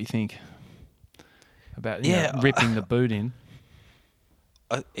don't know what you think about ripping the boot in.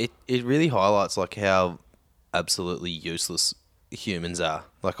 It really highlights like how absolutely useless humans are.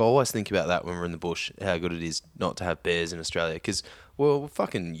 Like, I always think about that when we're in the bush, how good it is not to have bears in Australia, because, well, we're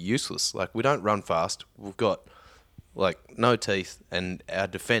fucking useless. Like, we don't run fast. We've got, like, no teeth, and our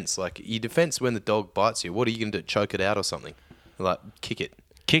defense, like, your defense when the dog bites you, what are you going to do? Choke it out or something? Like, kick it.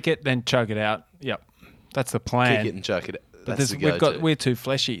 Kick it, then choke it out. Yep, that's the plan. Kick it and choke it out. But That's the go-to. we're too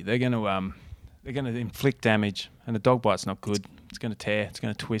fleshy. They're going to inflict damage, and a dog bite's not good. It's going to tear. It's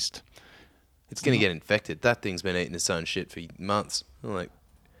going to twist. It's going to get infected. That thing's been eating its own shit for months. I'm like,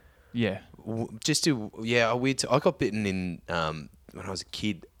 Yeah. I got bitten in when I was a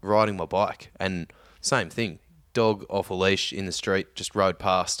kid riding my bike, and same thing. Dog off a leash in the street, just rode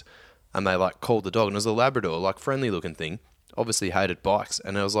past, and they like called the dog, and it was a Labrador, like friendly looking thing. Obviously hated bikes,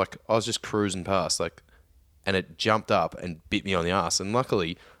 and I was just cruising past, like, and it jumped up and bit me on the ass. And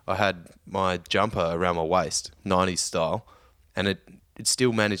luckily, I had my jumper around my waist, 90s style, and it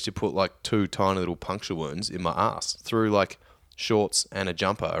still managed to put like 2 tiny little puncture wounds in my ass through like shorts and a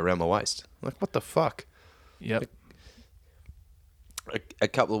jumper around my waist. Like, what the fuck? Yep. A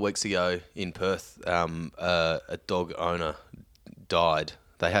couple of weeks ago in Perth, a dog owner died.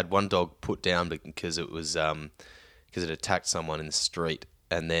 They had one dog put down because it was because it attacked someone in the street,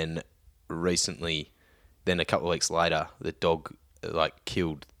 and then a couple of weeks later, the dog like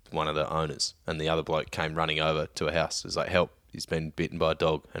killed one of the owners, and the other bloke came running over to a house. It was like, help, he's been bitten by a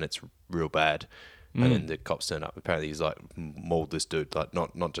dog and it's real bad. And then the cops turned up. Apparently he's like mauled this dude, like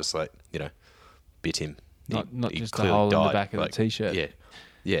not just like, bit him. Not He just a clearly hole in the died. back of Like, the t-shirt.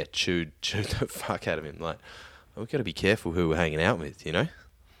 Yeah, chewed the fuck out of him. Like, we've got to be careful who we're hanging out with,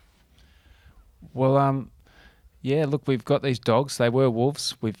 Well, yeah. Look, we've got these dogs. They were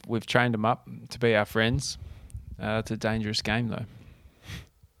wolves. We've trained them up to be our friends. It's a dangerous game, though.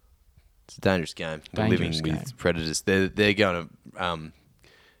 It's a dangerous game. We're living with predators. They're going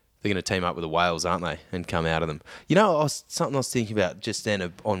to team up with the whales, aren't they? And come out of them. Something I was thinking about just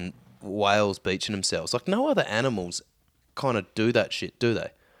then on whales beaching themselves. Like, no other animals kind of do that shit, do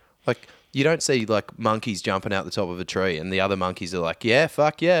they? Like, you don't see like monkeys jumping out the top of a tree and the other monkeys are like, yeah,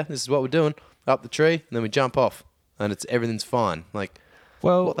 fuck yeah, this is what we're doing. Up the tree, and then we jump off and everything's fine. Like,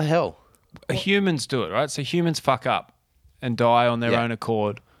 Well, what the hell? humans do it, right? So humans fuck up and die on their own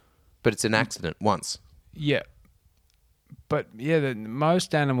accord. But it's an accident once. Yeah. But yeah,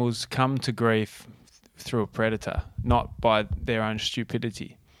 most animals come to grief through a predator, not by their own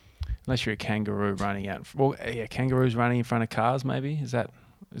stupidity. Unless you're a kangaroo running out. Well, yeah, kangaroos running in front of cars, maybe. Is that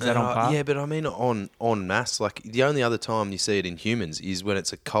on par? Yeah, but I mean on mass. Like, the only other time you see it in humans is when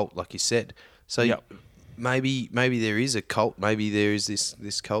it's a cult, like you said. So maybe there is a cult. Maybe there is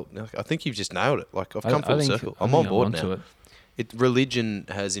this cult. I think you've just nailed it. Like, I've come full circle. I'm on board now. Religion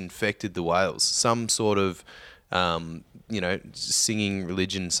has infected the whales. Some sort of, singing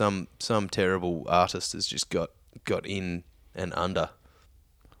religion. Some terrible artist has just got in and under,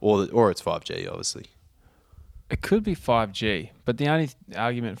 or it's 5G, obviously. It could be 5G, but the only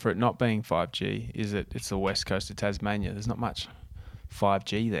argument for it not being 5G is that it's the west coast of Tasmania. There's not much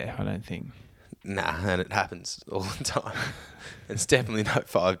 5G there, I don't think. Nah, and it happens all the time. It's definitely no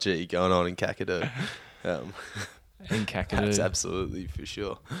 5G going on in Kakadu. In Kakadu. That's absolutely for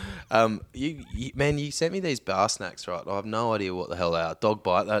sure. You sent me these bar snacks, right? I have no idea what the hell they are. Dog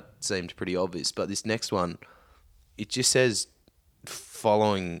bite, that seemed pretty obvious. But this next one, it just says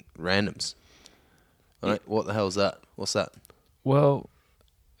following randoms. Right? What the hell is that? What's that? Well,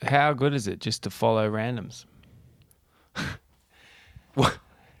 how good is it just to follow randoms?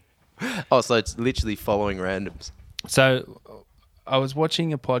 Oh, so it's literally following randoms. So I was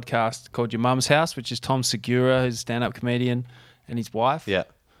watching a podcast called Your Mum's House, which is Tom Segura, who's a stand-up comedian, and his wife. Yeah.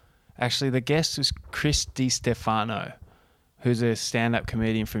 Actually, the guest was Chris DiStefano, who's a stand-up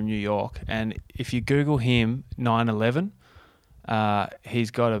comedian from New York. And if you Google him, 9/11,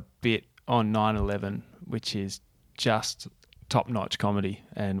 he's got a bit on 9/11, which is just top-notch comedy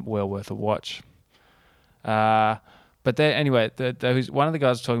and well worth a watch. But there, anyway, one of the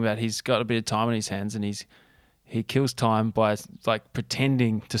guys was talking about, he's got a bit of time on his hands, and he kills time by like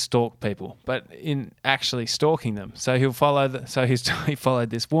pretending to stalk people, but in actually stalking them. So he followed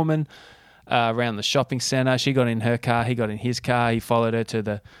this woman around the shopping centre. She got in her car, he got in his car. He followed her to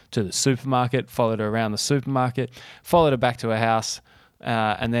the supermarket, followed her around the supermarket, followed her back to her house,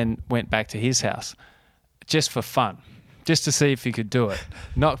 and then went back to his house, just for fun, just to see if he could do it,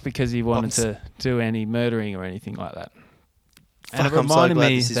 not because he wanted to do any murdering or anything like that. And it reminded I'm so glad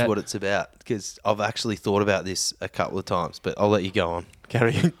me this is what it's about, because I've actually thought about this a couple of times, but I'll let you go on.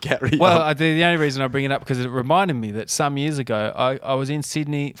 Carry well, on. The only reason I bring it up, because it reminded me that some years ago I was in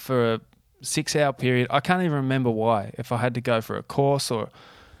Sydney for a 6-hour period. I can't even remember why, if I had to go for a course or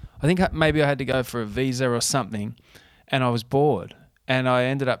I think maybe I had to go for a visa or something. and I was bored, and I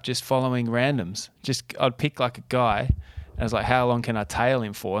ended up just following randoms. I'd pick like a guy, and I was like, how long can I tail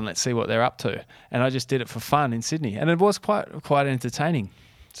him for, and let's see what they're up to. And I just did it for fun in Sydney, and it was quite entertaining.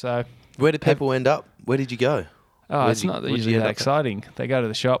 So Where did people end up? Where did you go? it's not usually that exciting. They go to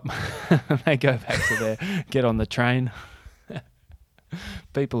the shop, they go back to their get on the train.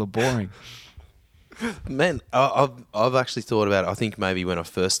 People are boring. Man, I've actually thought about it. I think maybe when I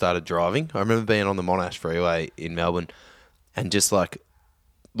first started driving, I remember being on the Monash Freeway in Melbourne and just like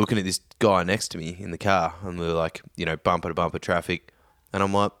looking at this guy next to me in the car, and we were like, bumper to bumper traffic. And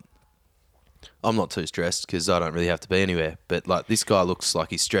I'm like, I'm not too stressed because I don't really have to be anywhere. But like this guy looks like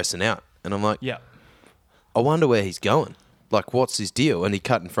he's stressing out. And I'm like, Yeah. I wonder where he's going. Like, what's his deal? And he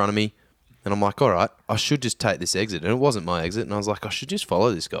cut in front of me. And I'm like, all right, I should just take this exit. And it wasn't my exit. And I was like, I should just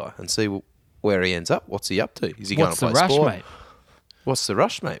follow this guy and see where he ends up. What's he up to? Is he going to play sport? Mate? What's the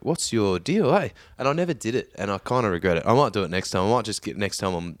rush, mate? What's your deal, hey? And I never did it, and I kind of regret it. I might do it next time. I might just get next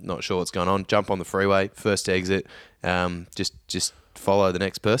time I'm not sure what's going on. Jump on the freeway, first exit, just follow the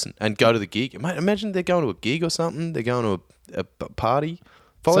next person and go to the gig. Mate, imagine they're going to a gig or something. They're going to a party.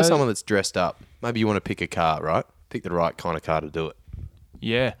 Follow someone that's dressed up. Maybe you want to pick a car, right? Pick the right kind of car to do it.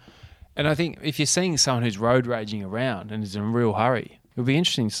 Yeah. And I think if you're seeing someone who's road raging around and is in a real hurry, it'll be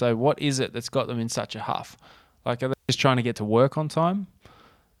interesting. So what is it that's got them in such a huff? Like, are they just trying to get to work on time?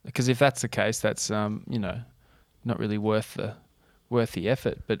 Because if that's the case, that's, not really worth the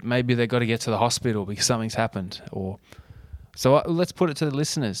effort. But maybe they've got to get to the hospital because something's happened. So let's put it to the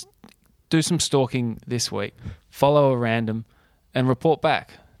listeners. Do some stalking this week. Follow a random and report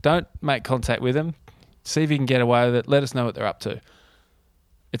back. Don't make contact with them. See if you can get away with it. Let us know what they're up to.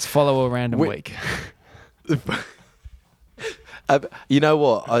 It's follow a random week. You know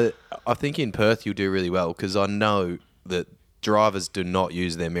what? I think in Perth you'll do really well because I know that drivers do not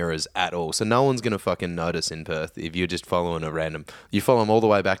use their mirrors at all. So no one's going to fucking notice in Perth if you're just following a random. You follow them all the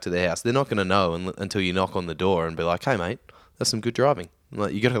way back to their house. They're not going to know until you knock on the door and be like, hey, mate, that's some good driving.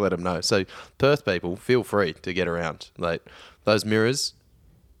 Like, you got to let them know. So Perth people, feel free to get around. Like, those mirrors,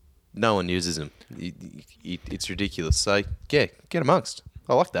 no one uses them. It's ridiculous. So, yeah, get amongst.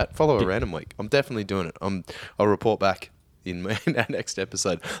 I like that. Follow a random week. I'm definitely doing it. I'll report back in our next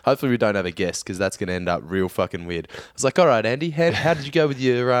episode. Hopefully we don't have a guest because that's going to end up real fucking weird. I was like, all right, Andy, how did you go with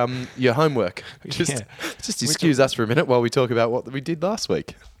your homework? Just excuse us for a minute while we talk about what we did last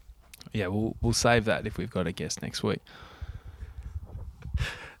week. Yeah, we'll save that if we've got a guest next week.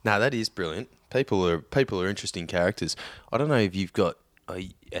 No, that is brilliant. People are interesting characters. I don't know if you've got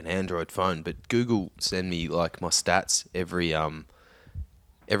an Android phone, but Google send me like my stats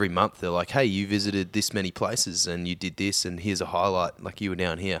every month. They're like, hey, you visited this many places and you did this, and here's a highlight, like you were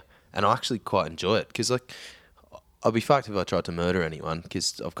down here. And I actually quite enjoy it because, like, I'd be fucked if I tried to murder anyone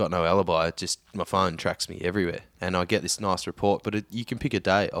because I've got no alibi. My phone tracks me everywhere, and I get this nice report. But you can pick a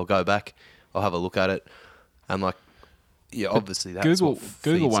day. I'll go back. I'll have a look at it, and like, yeah, obviously that's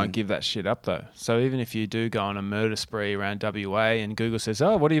Google won't give that shit up though. So even if you do go on a murder spree around WA and Google says,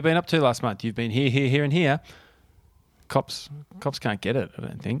 oh, what have you been up to last month? You've been here, and here. Cops can't get it, I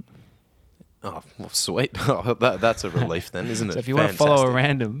don't think. Oh, well, sweet. That's a relief then, isn't it? So if you want to follow a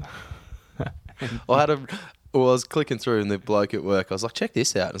random... I was clicking through and the bloke at work, I was like, check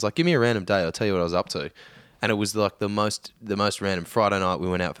this out. And it's like, give me a random day, I'll tell you what I was up to. And it was like the most random. Friday night we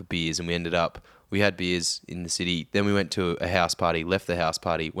went out for beers and we had beers in the city. Then we went to a house party, left the house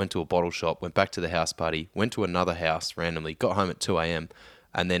party, went to a bottle shop, went back to the house party, went to another house randomly, got home at 2 a.m.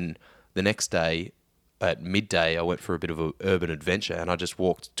 And then the next day at midday, I went for a bit of an urban adventure and I just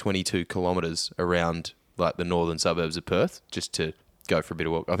walked 22 kilometres around like the northern suburbs of Perth just to go for a bit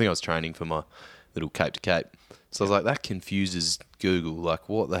of walk. I think I was training for my little Cape to Cape. So I was like, that confuses Google. Like,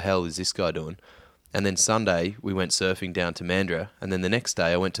 what the hell is this guy doing? And then Sunday, we went surfing down to Mandurah. And then the next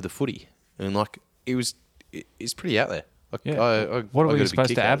day, I went to the footy. And like, it's pretty out there. Like, yeah. What are we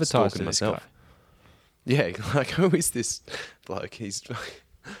supposed to advertise to this guy? Yeah, like, who is this bloke? He's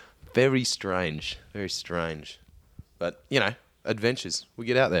very strange. Very strange. But, adventures. We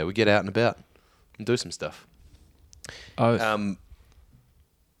get out there. We get out and about and do some stuff. Oath.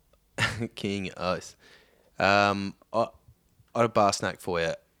 King Oath. I had a bar snack for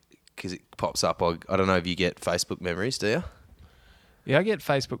you because it pops up. I don't know if you get Facebook memories, do you? Yeah, I get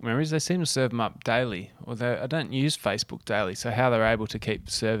Facebook memories. They seem to serve them up daily. Although I don't use Facebook daily, so how they're able to keep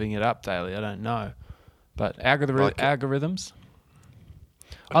serving it up daily, I don't know. But algorithms,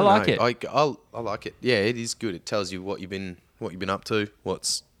 I like it. I like it. Yeah, it is good. It tells you what you've been up to,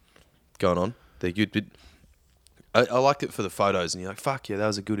 what's going on. They're good. But I liked it for the photos, and you're like, fuck yeah, that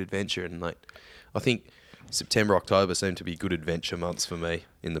was a good adventure. And like, I think September, October seem to be good adventure months for me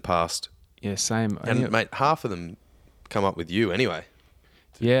in the past. Yeah, same. And mate, half of them come up with you anyway.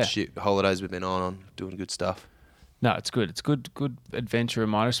 Yeah. Shit, holidays we've been on doing good stuff. No, it's good. It's good adventure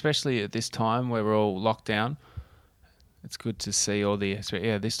reminder, especially at this time where we're all locked down. It's good to see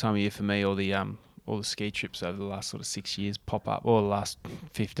this time of year for me, all the ski trips over the last sort of 6 years pop up, or the last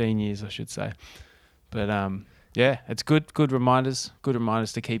 15 years, I should say. But it's good reminders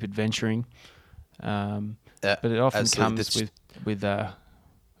to keep adventuring. But it often comes with a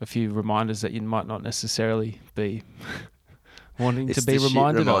few reminders that you might not necessarily be wanting to be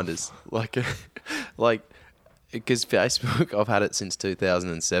reminded reminders. of. Like, because Facebook, I've had it since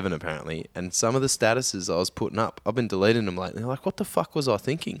 2007 apparently, and some of the statuses I was putting up, I've been deleting them lately. Like, what the fuck was I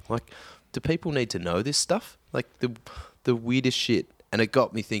thinking? Like, do people need to know this stuff? Like, the weirdest shit. And it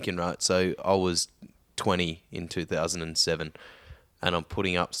got me thinking, right? So I was 20 in 2007, and I'm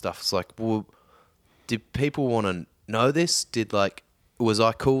putting up stuff. It's like, well, did people want to know this? Was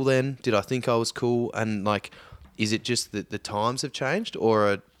I cool then? Did I think I was cool? And like, is it just that the times have changed,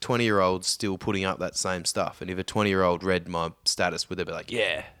 or are 20-year-olds still putting up that same stuff? And if a 20-year-old read my status, would they be like,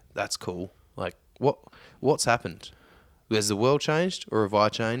 yeah, that's cool? Like, what's happened? Has the world changed, or have I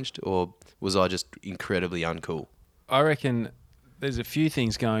changed, or was I just incredibly uncool? I reckon there's a few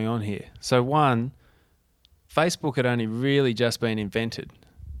things going on here. So one, Facebook had only really just been invented.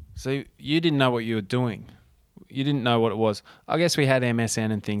 So you didn't know what you were doing. You didn't know what it was. I guess we had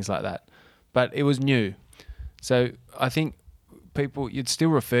MSN and things like that, but it was new. So I think you'd still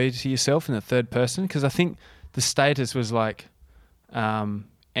refer to yourself in the third person, because I think the status was like,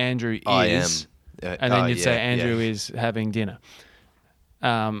 Andrew is, I am. And then you'd say Andrew is having dinner.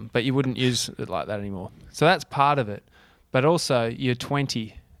 But you wouldn't use it like that anymore. So that's part of it. But also, you're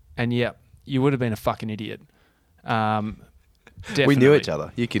 20, and you would have been a fucking idiot. Definitely. We knew each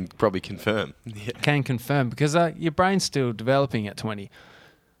other. You can probably confirm. Yeah. Can confirm, because your brain's still developing at 20.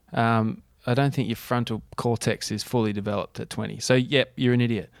 I don't think your frontal cortex is fully developed at 20. So, you're an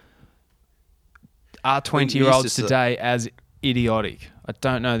idiot. Are 20-year-olds today as idiotic? I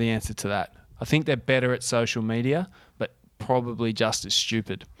don't know the answer to that. I think they're better at social media, but probably just as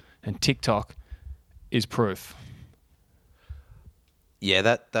stupid. And TikTok is proof.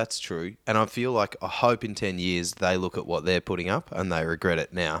 Yeah, that's true. And I feel like, I hope in 10 years they look at what they're putting up and they regret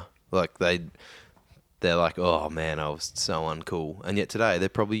it now. Like they're like, oh man, I was so uncool. And yet today they're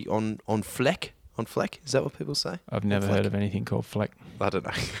probably on Fleck. On Fleck? Is that what people say? I've never heard of anything called Fleck. I don't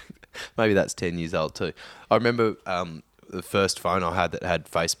know. Maybe that's 10 years old too. I remember the first phone I had that had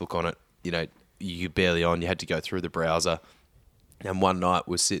Facebook on it, you barely on, you had to go through the browser. And one night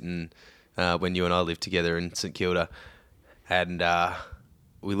we're sitting, when you and I lived together in St Kilda, and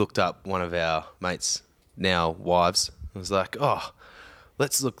we looked up one of our mates, now wives. I was like, oh,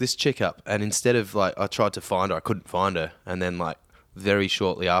 let's look this chick up. And instead of I tried to find her, I couldn't find her. And then very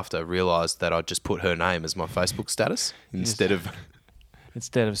shortly after, realised that I'd just put her name as my Facebook status instead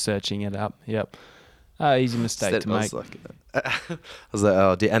of searching it up. Yep. Easy mistake to make. I was like,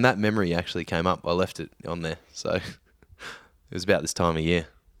 oh dear. And that memory actually came up. I left it on there. So it was about this time of year.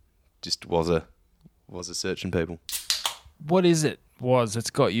 Just was a searching people. What is it? It's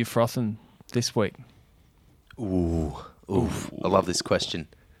got you frothing this week? Ooh. I love this question.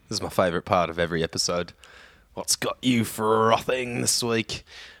 This is my favourite part of every episode. What's got you frothing this week?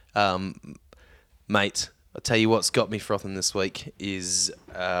 Mate, I'll tell you what's got me frothing this week is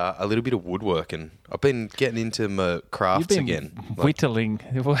a little bit of woodworking. I've been getting into my crafts again. Whittling.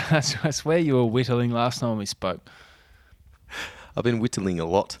 I swear you were whittling last time we spoke. I've been whittling a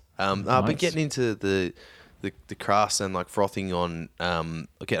lot. Nice. I've been getting into the crafts and frothing on.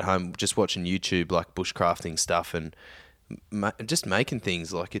 I get home just watching YouTube bushcrafting stuff and just making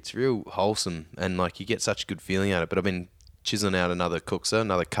things. It's real wholesome and you get such a good feeling out of it. But I've been chiseling out another cookser,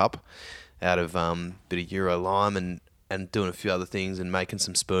 another cup out of bit of Euro lime and doing a few other things and making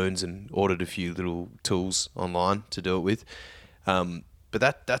some spoons and ordered a few little tools online to do it with.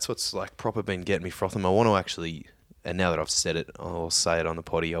 But that's what's proper been getting me frothing. I want to actually. And now that I've said it, I'll say it on the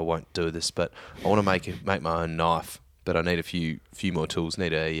potty. I won't do this, but I want to make my own knife. But I need a few more tools.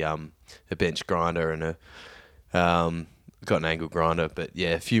 Need a bench grinder and got an angle grinder. But yeah,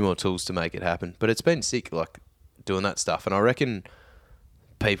 a few more tools to make it happen. But it's been sick, doing that stuff. And I reckon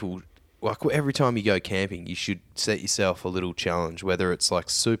people every time you go camping, you should set yourself a little challenge. Whether it's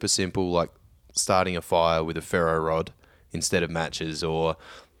super simple, starting a fire with a ferro rod instead of matches, or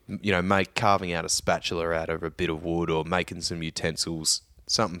carving out a spatula out of a bit of wood, or making some utensils,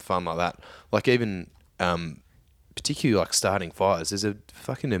 something fun like that. Even, particularly starting fires, there's a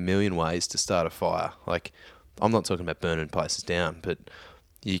million ways to start a fire. I'm not talking about burning places down, but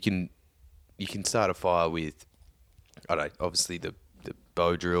you can start a fire with, I don't know, obviously the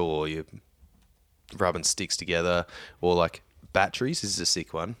bow drill or your rubbing sticks together, or like batteries. This is a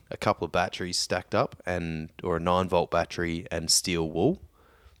sick one. A couple of batteries stacked up, or a 9-volt battery and steel wool.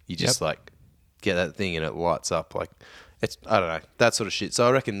 You just like get that thing and it lights up like it's, I don't know, that sort of shit. So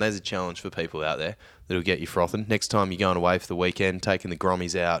I reckon there's a challenge for people out there that'll get you frothing. Next time you're going away for the weekend, taking the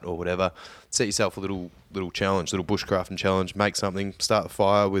grommies out or whatever, set yourself a little challenge, little bushcrafting challenge. Make something, start the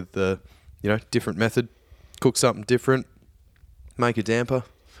fire with the, different method. Cook something different. Make a damper.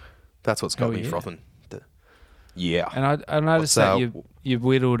 That's what's got me frothing. Yeah. And I noticed that you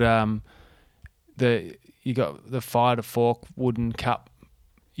whittled you got the fire to fork wooden cup.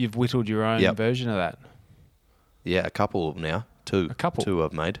 You've whittled your own version of that. Yeah, a couple of them now. Two. A couple? Two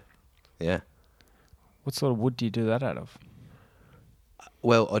I've made. Yeah. What sort of wood do you do that out of?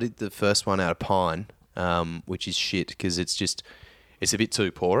 Well, I did the first one out of pine, which is shit because it's a bit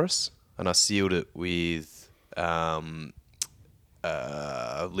too porous, and I sealed it with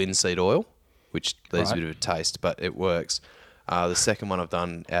linseed oil, which leaves a bit of a taste, but it works. The second one I've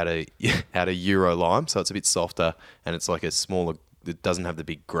done out of Euro lime, so it's a bit softer, and it's like a smaller. It doesn't have the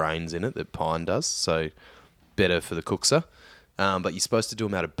big grains in it that pine does, so better for the cookser. But you're supposed to do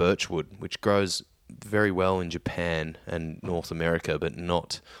them out of birch wood, which grows very well in Japan and North America, but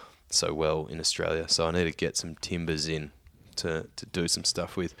not so well in Australia. So I need to get some timbers in to do some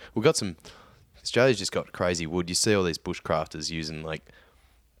stuff with. Australia's just got crazy wood. You see all these bushcrafters using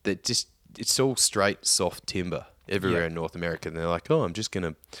it's all straight soft timber everywhere in North America. And they're like, oh, I'm just going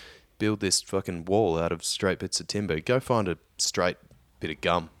to build this fucking wall out of straight bits of timber. Go find a straight bit of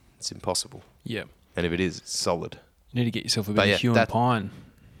gum. It's impossible. Yeah. And if it is, it's solid. You need to get yourself a bit of hue and pine.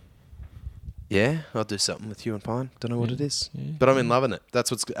 Yeah, I'll do something with hue and pine. Don't know what it is. Yeah. But I'm loving it.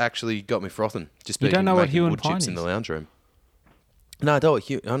 That's what's actually got me frothing. Just you don't know what hue and wood pine chips is? in the lounge room. No, I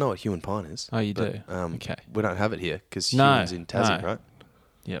know what hue and pine is. Oh, you do? Okay. We don't have it here because hue's in Tassie, right?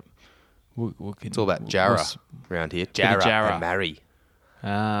 Yep. It's all about Jarrah around here. Jarrah and Marri.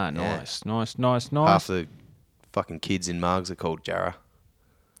 Ah, nice. Half the fucking kids in Margs are called Jarrah.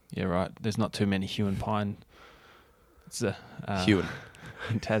 Yeah, right. There's not too many hue and pine. It's Hewan.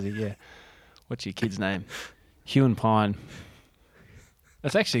 In Tassie, yeah. What's your kid's name? Hue and Pine.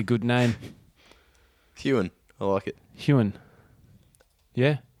 That's actually a good name. Hewan. I like it. Hewan.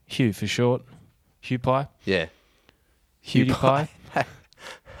 Yeah. Hugh for short. Hugh Pie. Yeah. Hugh Pie.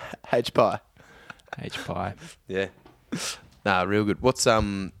 H Pie. H Pie. Yeah. Nah, real good. What's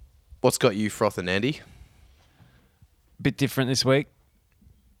got you frothing, Andy? Bit different this week.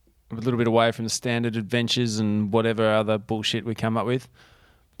 A little bit away from the standard adventures and whatever other bullshit we come up with.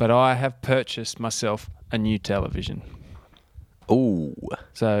 But I have purchased myself a new television. Ooh.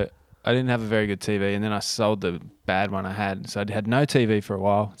 So I didn't have a very good TV, and then I sold the bad one I had. So I had no TV for a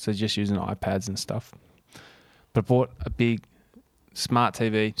while, so just using iPads and stuff. But I bought a big smart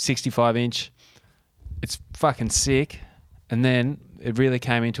TV, 65-inch. It's fucking sick. And then it really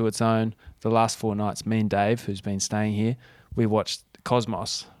came into its own the last 4 nights. Me and Dave, who's been staying here, we watched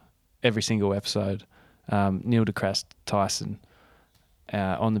Cosmos, every single episode. Neil deGrasse Tyson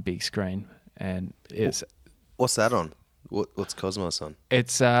on the big screen. And it's... What's that on? What's Cosmos on?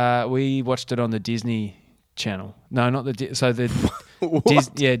 It's we watched it on the Disney Channel. No, not the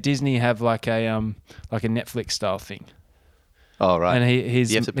Disney have like a Netflix style thing. Oh right. And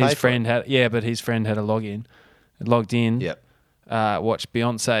his friend had but his friend had a login. Logged in. Yep. Watched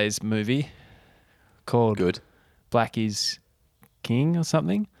Beyonce's movie called Black is King or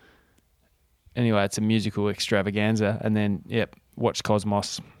something. Anyway, it's a musical extravaganza, and then watched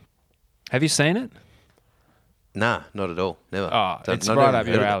Cosmos. Have you seen it? Nah, not at all. Never. Oh, it's right up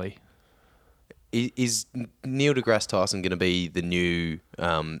your alley. Is Neil deGrasse Tyson going to be the new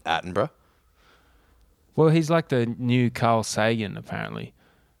Attenborough? Well, he's like the new Carl Sagan, apparently,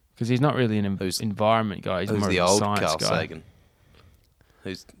 because he's not really an environment guy. He's more of a science guy. Sagan?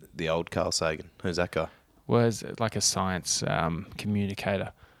 Who's the old Carl Sagan? Who's that guy? Well, he's like a science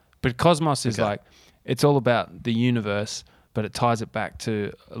communicator. But Cosmos is it's all about the universe, but it ties it back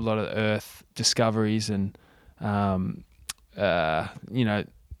to a lot of Earth discoveries and,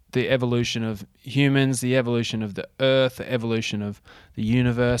 the evolution of humans, the evolution of the Earth, the evolution of the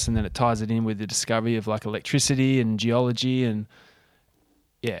universe, and then it ties it in with the discovery of like electricity and geology. And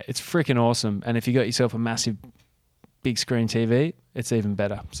yeah, it's freaking awesome. And if you got yourself a massive big screen TV, it's even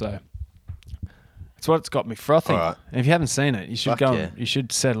better. So that's what's got me frothing. Right. And if you haven't seen it, you should you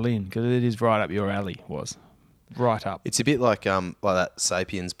should settle in, because it is right up your alley. Right up. It's a bit like that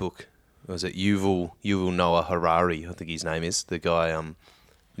Sapiens book. Was it Yuval Noah Harari? I think his name is the guy.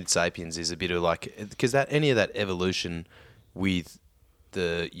 Sapiens is a bit of like, because any of that evolution with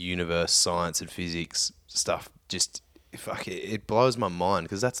the universe, science and physics stuff just fuck it blows my mind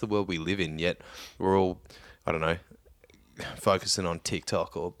because that's the world we live in. Yet we're all, I don't know, focusing on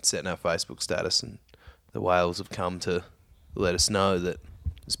TikTok or setting our Facebook status, and the whales have come to let us know that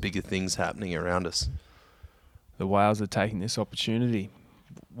there's bigger things happening around us. The whales are taking this opportunity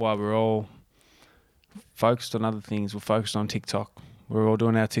while we're all focused on other things. We're focused on TikTok. We're all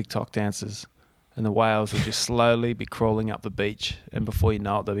doing our TikTok dances, and the whales will just slowly be crawling up the beach, and before you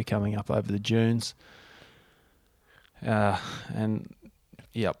know it, they'll be coming up over the dunes. And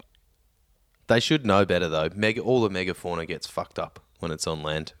yep. They should know better though. All the megafauna gets fucked up when it's on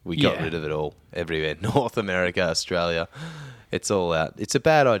land. We got rid of it all everywhere. North America, Australia, it's all out. It's a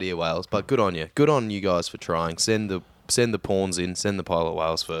bad idea, whales, but good on you. Good on you guys for trying. Send the pawns in. Send the pilot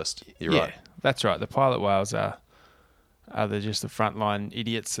whales first. You're right. That's right. The pilot whales are just the frontline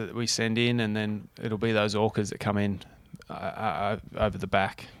idiots that we send in, and then it'll be those orcas that come in over the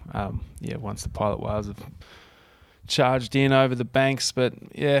back. Once the pilot whales have charged in over the banks. But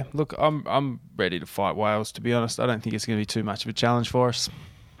yeah, look, I'm ready to fight whales, to be honest. I don't think it's going to be too much of a challenge for us.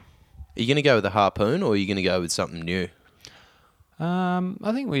 Are you going to go with a harpoon, or are you going to go with something new?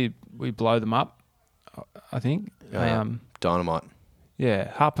 I think we blow them up. I think dynamite.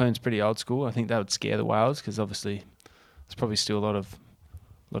 Yeah, harpoon's pretty old school. I think that would scare the whales because obviously there's probably still a lot of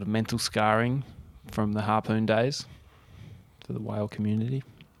mental scarring from the harpoon days for the whale community.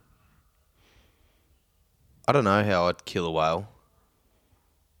 I don't know how I'd kill a whale.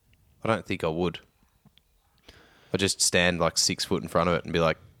 I don't think I would. I'd just stand like 6 foot in front of it and be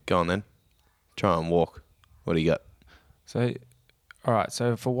like, go on then. Try and walk. What do you got? So, all right.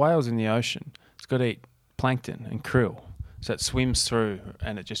 So for whales in the ocean, it's got to eat plankton and krill. So it swims through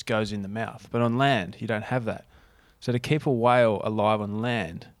and it just goes in the mouth. But on land, you don't have that. So to keep a whale alive on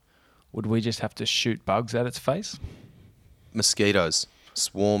land, would we just have to shoot bugs at its face? Mosquitoes.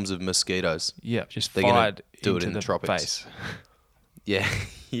 Swarms of mosquitoes. Yeah, just fired do it into in the tropics. Face. Yeah,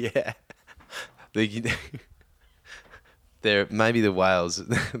 yeah. They're maybe the whales.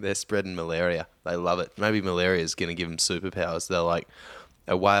 They're spreading malaria. They love it. Maybe malaria is going to give them superpowers. They're like,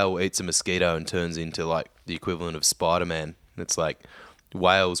 a whale eats a mosquito and turns into like the equivalent of Spider-Man. It's like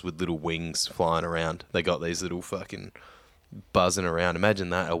whales with little wings flying around. They got these little fucking buzzing around. Imagine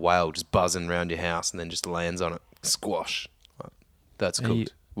that, a whale just buzzing around your house and then just lands on it. Squash. That's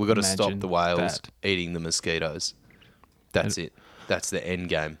cooked. We've got to stop the whales eating the mosquitoes. That's it. That's the end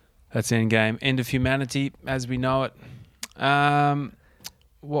game. That's the end game. End of humanity as we know it.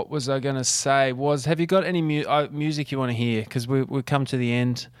 What was I going to say? Have you got any music you want to hear? Because we've come to the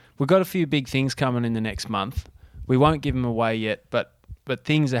end. We've got a few big things coming in the next month. We won't give them away yet, but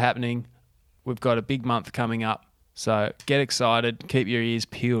things are happening. We've got a big month coming up. So get excited. Keep your ears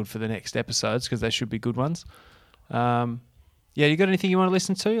peeled for the next episodes because they should be good ones. You got anything you want to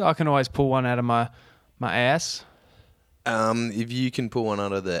listen to? I can always pull one out of my ass. If you can pull one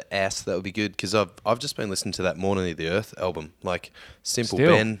out of the ass, that would be good because I've just been listening to that Morning of the Earth album. Like Simple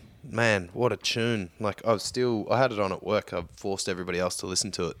Ben, man, what a tune! Like I had it on at work. I've forced everybody else to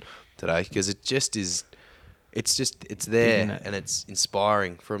listen to it today because it just is. It's there and it's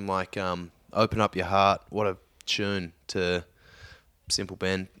inspiring. From like Open Up Your Heart, what a tune, to Simple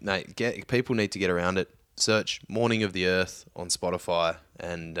Ben. Mate, people need to get around it. Search Morning of the Earth on Spotify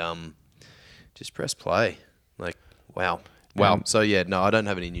and just press play. Like, wow. So, yeah, no, I don't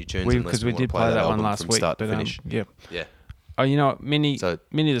have any new tunes. Because we did play that one last week. Start to finish. Yeah. Oh, you know what? Minnie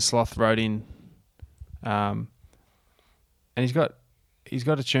the Sloth wrote in, and he's got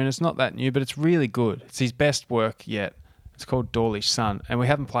a tune. It's not that new, but it's really good. It's his best work yet. It's called Dawlish Sun, and we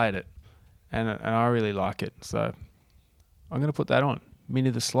haven't played it, and I really like it. So I'm going to put that on. Minnie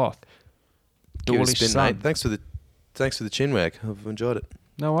the Sloth. Dawlish Sun. Mate. Thanks for the chin wag. I've enjoyed it.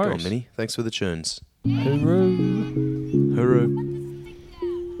 No worries. Go on, Minnie. Thanks for the tunes. Hooroo. Hooroo.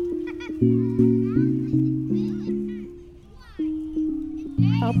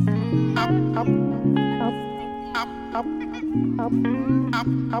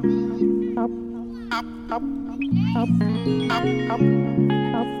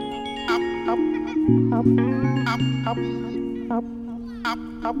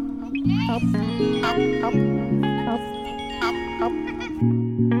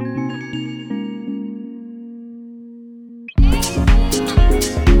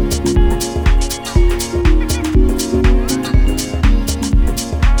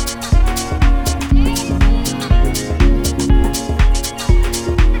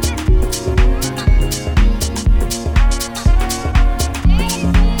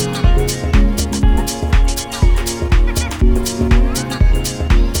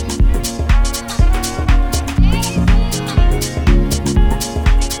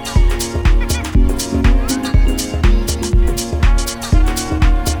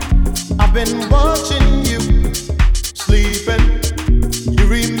 I've been watching you sleeping. You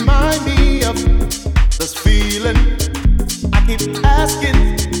remind me of this feeling. I keep asking,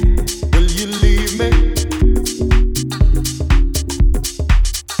 will you leave me?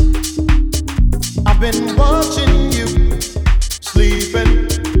 I've been watching you sleeping.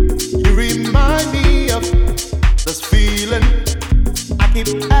 You remind me of this feeling. I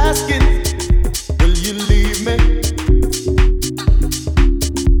keep asking, will you leave me?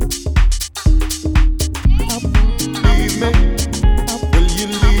 Leave me? Will you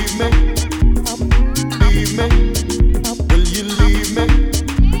leave me? Leave me? Will you leave me?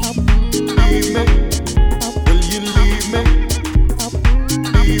 Leave me? Will you leave me?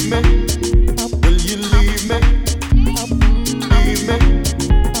 Leave me? Will you leave me? Leave me?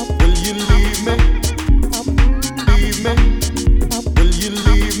 Will you leave me? Leave me? Will you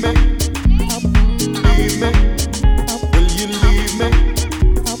leave me? Leave me? Will you leave me? Leave me? Will you leave me?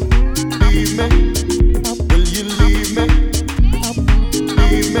 Leave me? Will you leave me?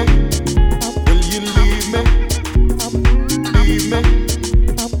 Leave me?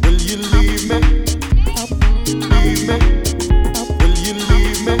 Will you leave me? Leave me? Will you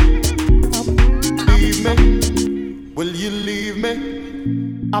leave me? Leave me? Will you leave me?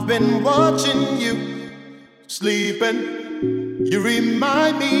 I've been watching you sleeping. You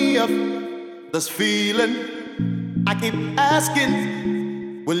remind me of this feeling. I keep asking,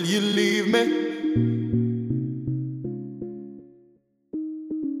 will you leave me?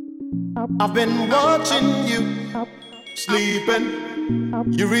 I've been watching you sleeping.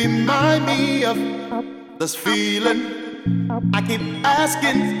 You remind me of this feeling. I keep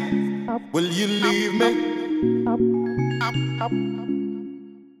asking, will you leave me?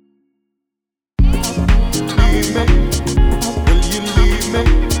 Leave me? Will you leave me?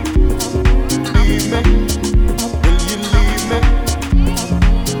 Leave me?